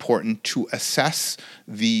also important to assess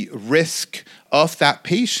the risk of that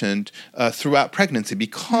patient throughout pregnancy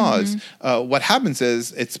because what happens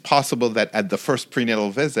is it's possible that at the first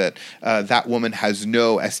prenatal visit, that woman has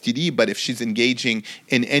no STD, but if she's engaging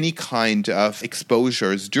in any kind of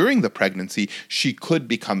exposures during the pregnancy, she could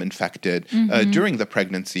become infected during the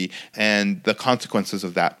pregnancy, and the consequences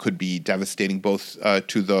of that could be devastating both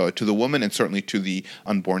to the woman and certainly to the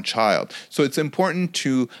unborn child. So it's important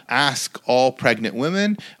to ask all pregnant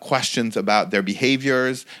women questions about their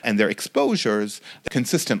behaviors and their exposures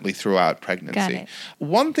consistently throughout pregnancy.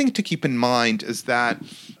 One thing to keep in mind is that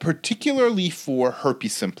particularly for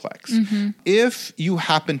herpes simplex, if you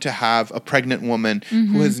happen to have a pregnant woman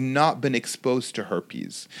who has not been exposed to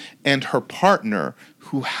herpes and her partner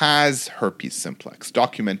who has herpes simplex,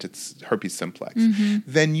 documented herpes simplex,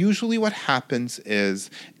 then usually what happens is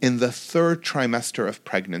in the third trimester of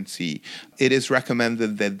pregnancy, it is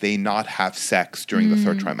recommended that they not have sex during the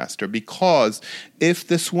third trimester, because if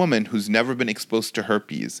this woman who's never been exposed to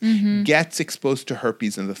herpes gets exposed to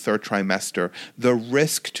herpes in the third trimester, the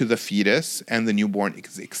risk to the fetus and the newborn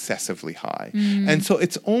is excessively high. And so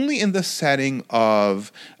it's only in the setting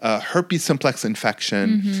of herpes simplex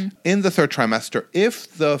infection in the third trimester, if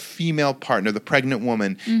the female partner, the pregnant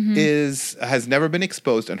woman, has never been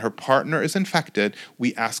exposed and her partner is infected,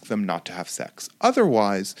 we ask them not to have sex.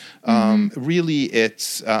 Otherwise, really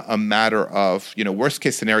it's a matter of, worst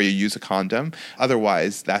case scenario, use a condom.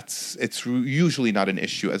 Otherwise, it's usually not an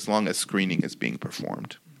issue as long as screening is being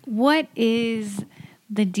performed. What is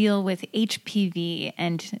the deal with HPV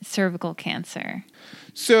and cervical cancer?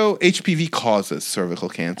 So HPV causes cervical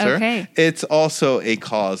cancer. Okay. It's also a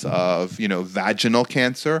cause of, vaginal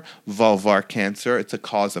cancer, vulvar cancer. It's a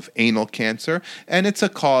cause of anal cancer, and it's a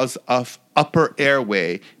cause of upper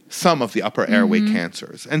airway, some of the upper airway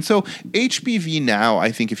cancers. And so HPV now,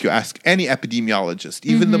 I think if you ask any epidemiologist,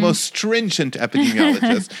 even the most stringent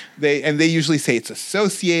epidemiologist, they usually say it's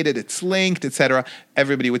associated, it's linked, etc.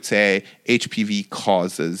 Everybody would say HPV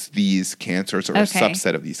causes these cancers or a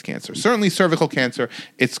subset of these cancers. Certainly cervical cancer,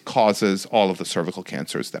 it causes all of the cervical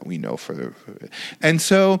cancers that we know And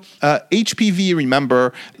so HPV,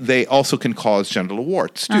 remember, they also can cause genital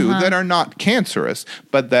warts too, that are not cancerous,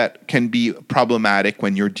 but that can be problematic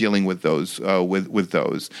when you're dealing with those with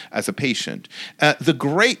those as a patient. The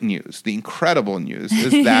great news, the incredible news,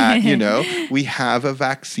 is that we have a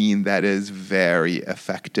vaccine that is very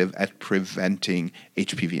effective at preventing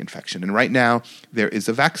HPV infection. And right now, there is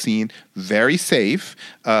a vaccine, very safe.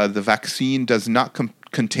 The vaccine does not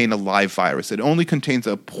contain a live virus. It only contains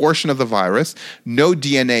a portion of the virus, no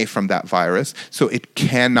DNA from that virus, so it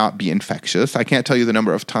cannot be infectious. I can't tell you the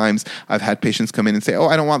number of times I've had patients come in and say,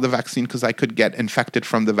 I don't want the vaccine because I could get infected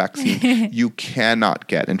from the vaccine. You cannot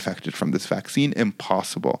get infected from this vaccine.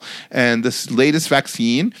 Impossible. And this latest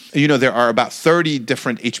vaccine, there are about 30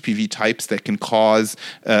 different HPV types that can cause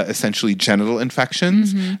essentially genital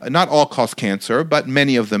infections. Not all cause cancer, but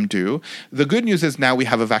many of them do. The good news is now we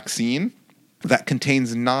have a vaccine that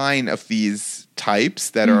contains 9 of these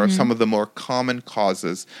types that are some of the more common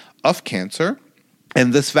causes of cancer.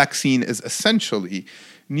 And this vaccine is essentially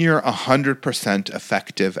near 100%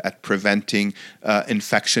 effective at preventing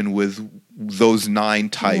infection with those 9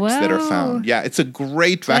 types that are found. Yeah, it's a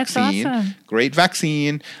great vaccine. That's awesome. Great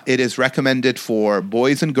vaccine. It is recommended for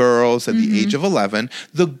boys and girls at the age of 11.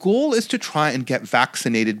 The goal is to try and get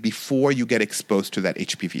vaccinated before you get exposed to that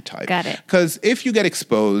HPV type. Got it. Because if you get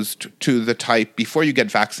exposed to the type before you get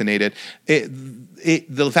vaccinated,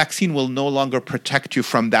 the vaccine will no longer protect you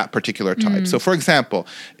from that particular type. So, for example,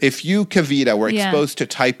 if you, Kavita, were exposed to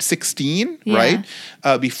type 16, right,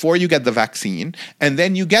 before you get the vaccine, and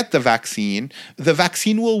then you get the vaccine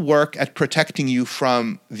will work at protecting you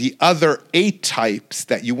from the other 8 types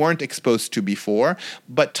that you weren't exposed to before.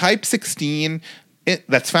 But type 16,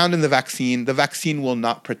 that's found in the vaccine will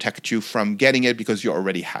not protect you from getting it because you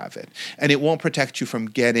already have it. And it won't protect you from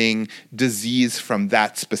getting disease from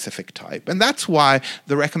that specific type. And that's why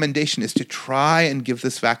the recommendation is to try and give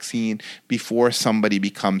this vaccine before somebody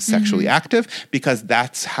becomes sexually active, because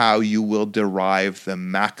that's how you will derive the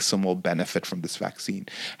maximal benefit from this vaccine.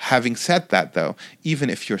 Having said that, though,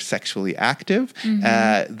 even if you're sexually active,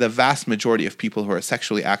 the vast majority of people who are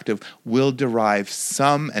sexually active will derive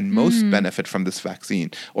some and most benefit from this vaccine,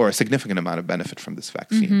 or a significant amount of benefit from this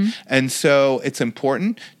vaccine. And so it's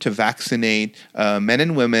important to vaccinate men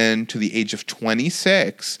and women to the age of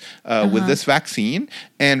 26 with this vaccine.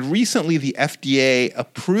 And recently, the FDA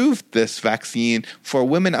approved this vaccine for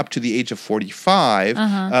women up to the age of 45.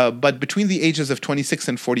 But between the ages of 26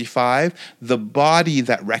 and 45, the body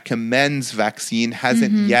that recommends vaccine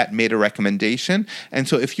hasn't yet made a recommendation. And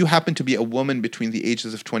so if you happen to be a woman between the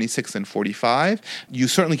ages of 26 and 45, you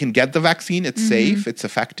certainly can get the vaccine. It's safe. It's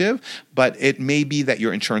effective, but it may be that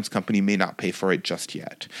your insurance company may not pay for it just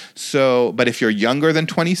yet. So, but if you're younger than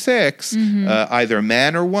 26, either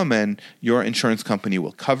man or woman, your insurance company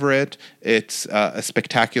will cover it. It's a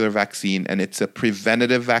spectacular vaccine, and it's a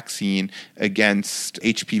preventative vaccine against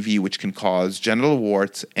HPV, which can cause genital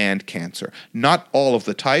warts and cancer. Not all of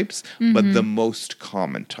the types, but the most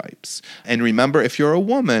common types. And remember, if you're a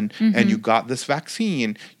woman and you got this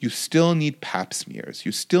vaccine, you still need pap smears.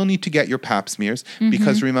 You still need to get your pap smears,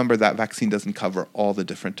 because remember, that vaccine doesn't cover all the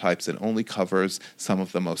different types. It only covers some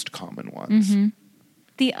of the most common ones.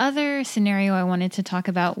 The other scenario I wanted to talk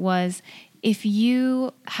about was if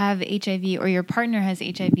you have HIV or your partner has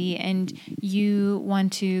HIV and you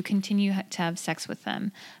want to continue to have sex with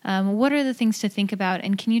them, what are the things to think about?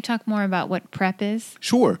 And can you talk more about what PrEP is?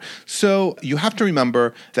 Sure. So you have to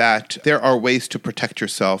remember that there are ways to protect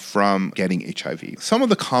yourself from getting HIV. Some of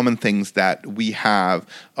the common things that we have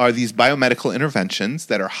are these biomedical interventions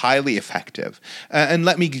that are highly effective. And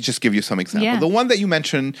let me just give you some examples. Yeah. The one that you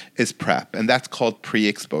mentioned is PrEP, and that's called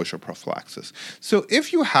pre-exposure prophylaxis. So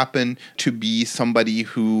if you happen to be somebody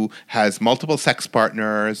who has multiple sex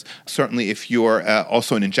partners, certainly if you're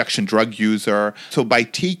also an injection drug user, so by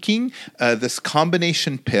taking this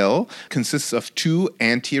combination pill consists of 2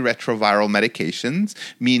 antiretroviral medications,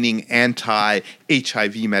 meaning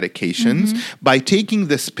anti-HIV medications. By taking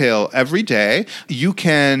this pill every day, you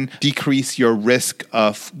can decrease your risk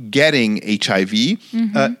of getting HIV,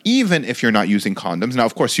 even if you're not using condoms. Now,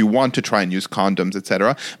 of course, you want to try and use condoms,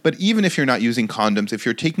 etc. But even if you're not using condoms, if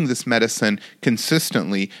you're taking this medicine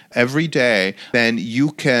consistently every day, then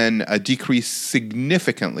you can decrease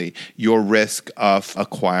significantly your risk of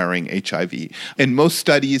acquiring HIV. In most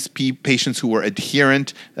studies, patients who were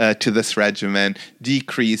adherent to this regimen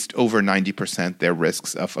decreased over 90% their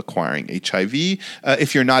risks of acquiring HIV.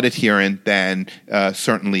 If you're not adherent, then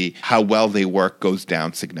certainly how well they work goes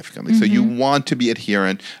down significantly. So you want to be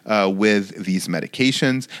adherent with these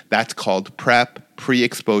medications. That's called PrEP,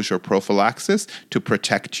 pre-exposure prophylaxis, to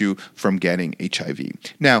protect you from getting HIV.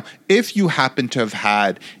 Now, if you happen to have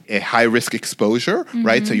had a high-risk exposure,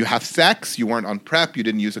 right? So you have sex, you weren't on PrEP, you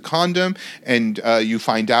didn't use a condom, and you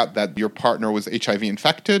find out that your partner was HIV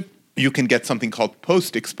infected, you can get something called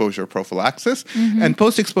post-exposure prophylaxis. And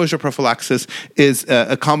post-exposure prophylaxis is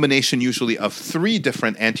a combination usually of 3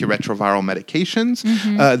 different antiretroviral medications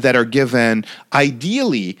that are given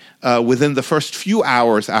ideally within the first few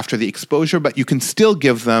hours after the exposure, but you can still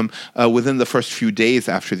give them within the first few days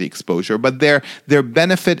after the exposure. But their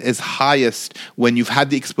benefit is highest when you've had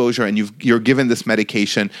the exposure and you're given this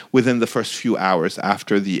medication within the first few hours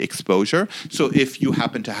after the exposure. So if you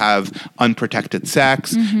happen to have unprotected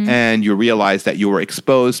sex and you realize that you were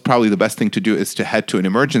exposed, probably the best thing to do is to head to an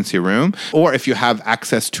emergency room. Or if you have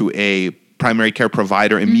access to a primary care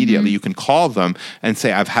provider immediately, you can call them and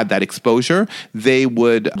say, I've had that exposure. They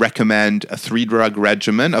would recommend a 3-drug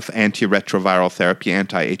regimen of antiretroviral therapy,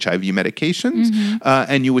 anti-HIV medications,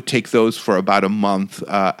 and you would take those for about a month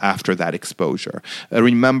after that exposure.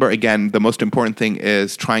 Remember, again, the most important thing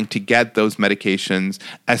is trying to get those medications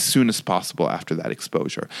as soon as possible after that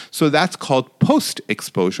exposure. So that's called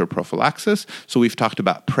post-exposure prophylaxis. So we've talked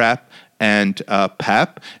about PrEP and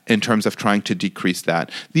PEP in terms of trying to decrease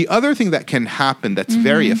that. The other thing that can happen that's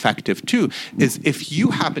very effective too is if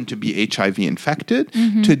you happen to be HIV infected,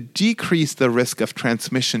 to decrease the risk of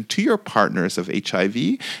transmission to your partners of HIV,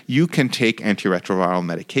 you can take antiretroviral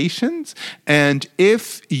medications. And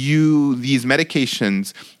if these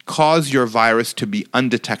medications cause your virus to be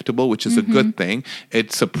undetectable, which is a good thing,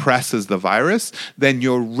 it suppresses the virus, then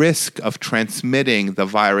your risk of transmitting the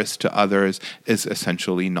virus to others is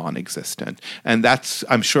essentially non-existent. And that's,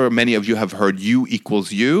 I'm sure many of you have heard U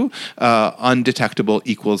equals U, undetectable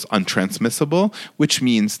equals untransmissible, which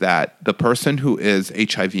means that the person who is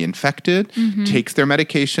HIV infected takes their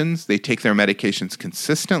medications, they take their medications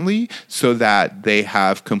consistently so that they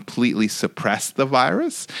have completely suppressed the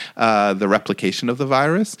virus, the replication of the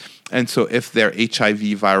virus. And so if their HIV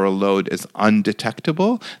viral load is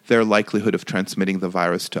undetectable, their likelihood of transmitting the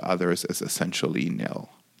virus to others is essentially nil.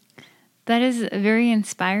 That is very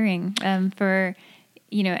inspiring for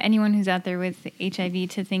anyone who's out there with HIV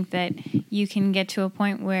to think that you can get to a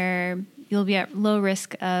point where you'll be at low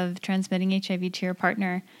risk of transmitting HIV to your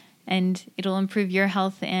partner, and it'll improve your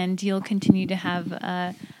health, and you'll continue to have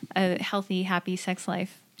a healthy, happy sex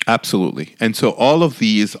life. Absolutely. And so all of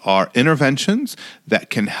these are interventions that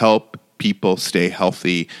can help people stay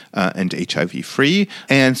healthy and HIV-free,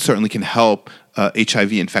 and certainly can help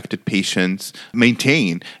HIV-infected patients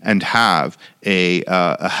maintain and have a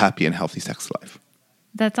happy and healthy sex life.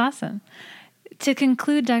 That's awesome. To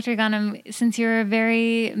conclude, Dr. Ghanem, since you're a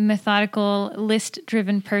very methodical,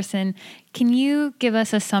 list-driven person, can you give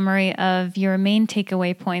us a summary of your main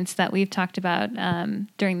takeaway points that we've talked about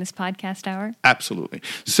during this podcast hour? Absolutely.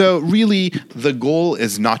 So really, the goal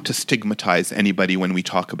is not to stigmatize anybody when we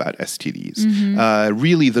talk about STDs.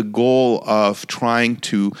 Really, the goal of trying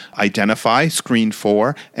to identify, screen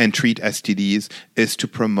for, and treat STDs is to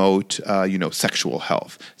promote, sexual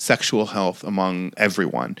health among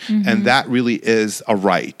everyone. And that really is a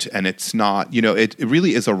right. And it's not, it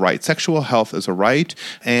really is a right. Sexual health is a right.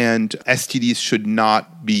 And STDs should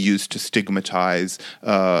not be used to stigmatize,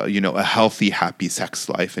 a healthy, happy sex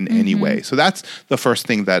life in any way. So that's the first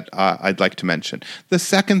thing that I'd like to mention. The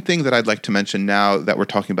second thing that I'd like to mention now that we're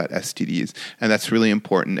talking about STDs, and that's really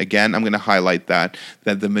important. Again, I'm going to highlight that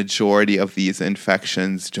the majority of these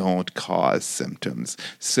infections don't cause symptoms.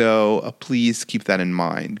 So please keep that in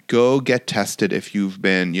mind. Go get tested if you've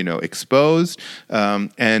been, exposed.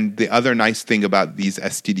 And the other nice thing about these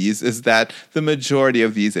STDs is that the majority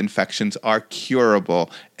of these infections are curable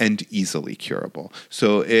and easily curable.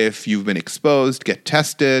 So if you've been exposed, get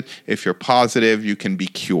tested. If you're positive, you can be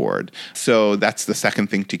cured. So that's the second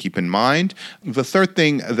thing to keep in mind. The third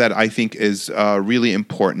thing that I think is really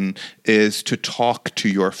important is to talk to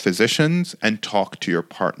your physicians and talk to your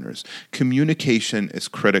partners. Communication is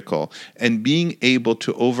critical, and being able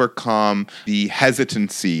to overcome the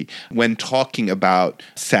hesitancy when talking about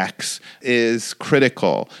sex is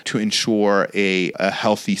critical to ensure a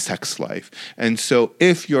healthy sex life. And so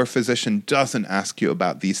if your physician doesn't ask you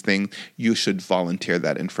about these things, you should volunteer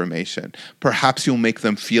that information. Perhaps you'll make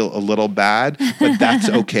them feel a little bad, but that's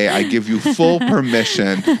okay. I give you full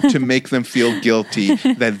permission to make them feel guilty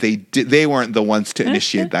that they weren't the ones to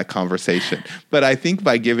initiate that conversation. But I think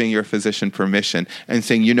by giving your physician permission and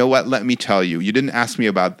saying, you know what, let me tell you, you didn't ask me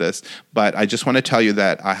about this, but I just want to tell you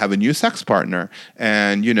that I have a new sex partner,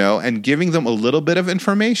 and giving them a little bit of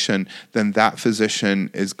information, then that physician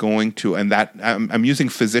is going to, and that I'm using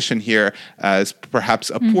physician here as perhaps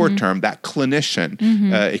a poor term, that clinician,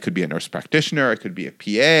 it could be a nurse practitioner, it could be a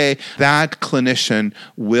PA, that clinician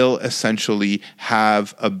will essentially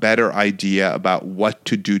have a better idea about what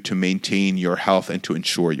to do to maintain your health and to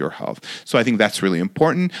ensure your health. So I think that's really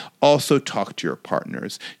important. Also talk to your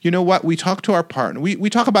partners. You know what? We talk to our partner. We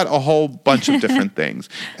talk about a whole bunch of different things.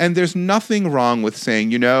 And there's nothing wrong with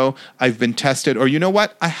saying, I've been tested, or you know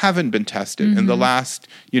what? I haven't been tested in the last,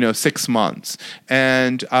 6 months.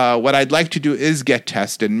 And what I'd like to do is get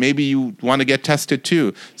tested. Maybe you want to get tested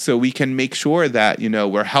too, so we can make sure that,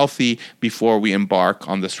 we're healthy before we embark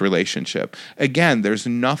on this relationship. Again, there's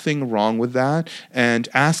nothing wrong with that. And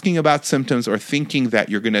asking about symptoms or thinking that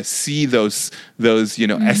you're going to see those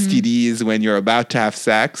STDs when you're about to have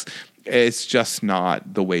sex, it's just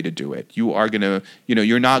not the way to do it. You are going to,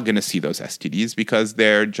 you're not going to see those STDs because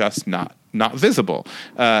they're just not visible,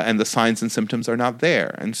 and the signs and symptoms are not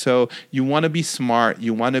there. And so you want to be smart.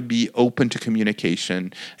 You want to be open to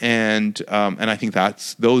communication, and I think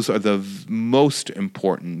those are the most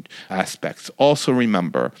important aspects. Also,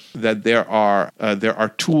 remember that there are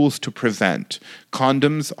tools to prevent.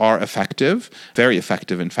 Condoms are effective, very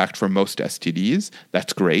effective, in fact, for most STDs.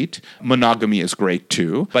 That's great. Monogamy is great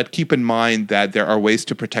too. But keep in mind that there are ways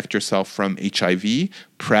to protect yourself from HIV,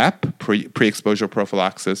 PrEP, pre-exposure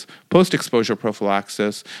prophylaxis, post-exposure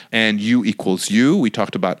prophylaxis, and U equals U. We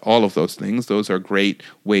talked about all of those things. Those are great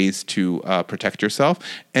ways to protect yourself.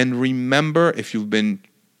 And remember, if you've been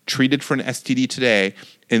treated for an STD today,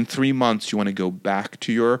 in 3 months, you want to go back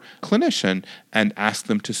to your clinician and ask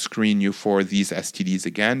them to screen you for these STDs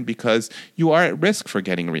again, because you are at risk for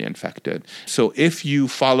getting reinfected. So if you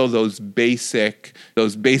follow those basic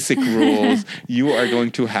rules, you are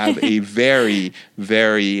going to have a very,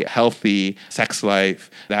 very healthy sex life.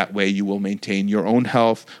 That way you will maintain your own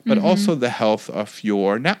health, but also the health of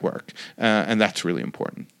your network. And that's really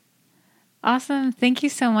important. Awesome. Thank you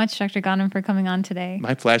so much, Dr. Ghanem, for coming on today.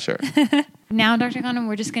 My pleasure. Now, Dr. Ghanem,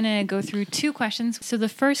 we're just going to go through 2 questions. So the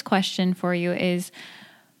first question for you is,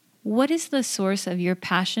 what is the source of your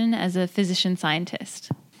passion as a physician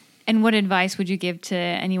scientist? And what advice would you give to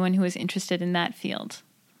anyone who is interested in that field?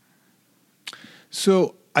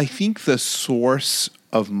 So I think the source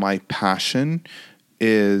of my passion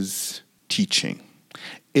is teaching.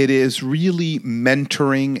 It is really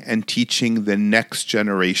mentoring and teaching the next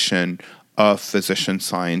generation of physician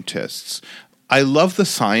scientists. I love the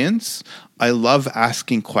science. I love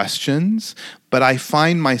asking questions, but I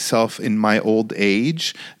find myself in my old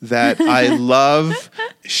age that I love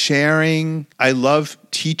sharing, I love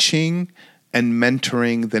teaching and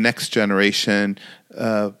mentoring the next generation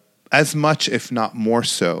as much, if not more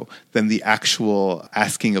so, than the actual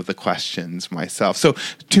asking of the questions myself. So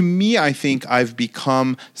to me, I think I've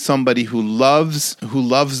become somebody who loves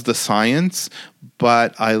the science,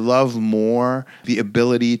 but I love more the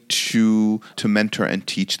ability to mentor and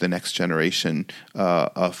teach the next generation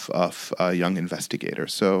of young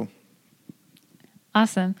investigators. So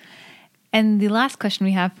awesome. And the last question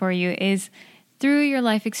we have for you is, through your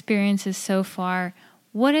life experiences so far,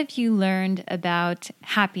 what have you learned about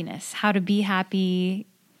happiness? How to be happy,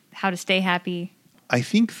 how to stay happy? I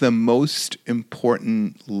think the most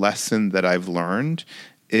important lesson that I've learned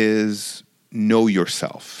is know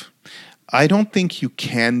yourself. I don't think you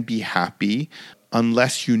can be happy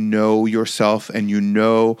unless you know yourself and you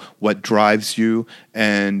know what drives you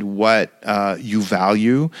and what you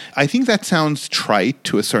value. I think that sounds trite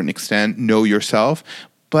to a certain extent, know yourself,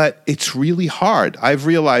 but it's really hard. I've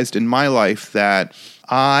realized in my life that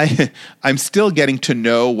I'm still getting to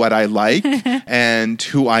know what I like and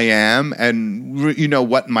who I am and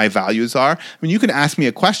what my values are. I mean, you can ask me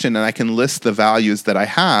a question and I can list the values that I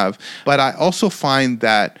have, but I also find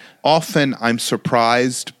that often I'm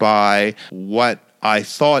surprised by what I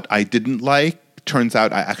thought I didn't like. Turns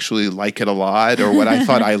out I actually like it a lot, or what I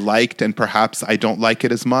thought I liked and perhaps I don't like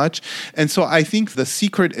it as much. And so I think the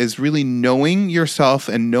secret is really knowing yourself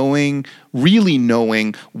and really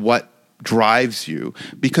knowing what drives you,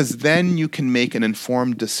 because then you can make an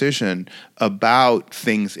informed decision about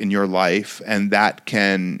things in your life, and that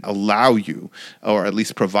can allow you, or at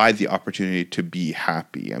least provide the opportunity to be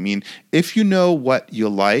happy. I mean, if you know what you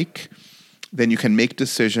like, then you can make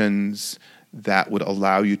decisions that would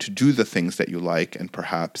allow you to do the things that you like and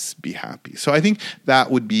perhaps be happy. So I think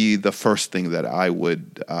that would be the first thing that I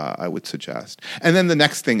would suggest. And then the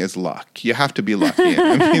next thing is luck. You have to be lucky.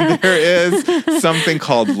 I mean, there is something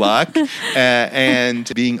called luck,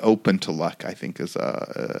 and being open to luck, I think, is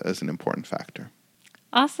an important factor.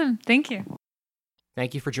 Awesome. Thank you.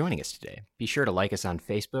 Thank you for joining us today. Be sure to like us on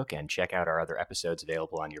Facebook and check out our other episodes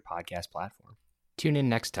available on your podcast platform. Tune in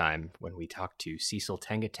next time when we talk to Cecil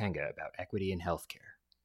Tenga about equity in healthcare.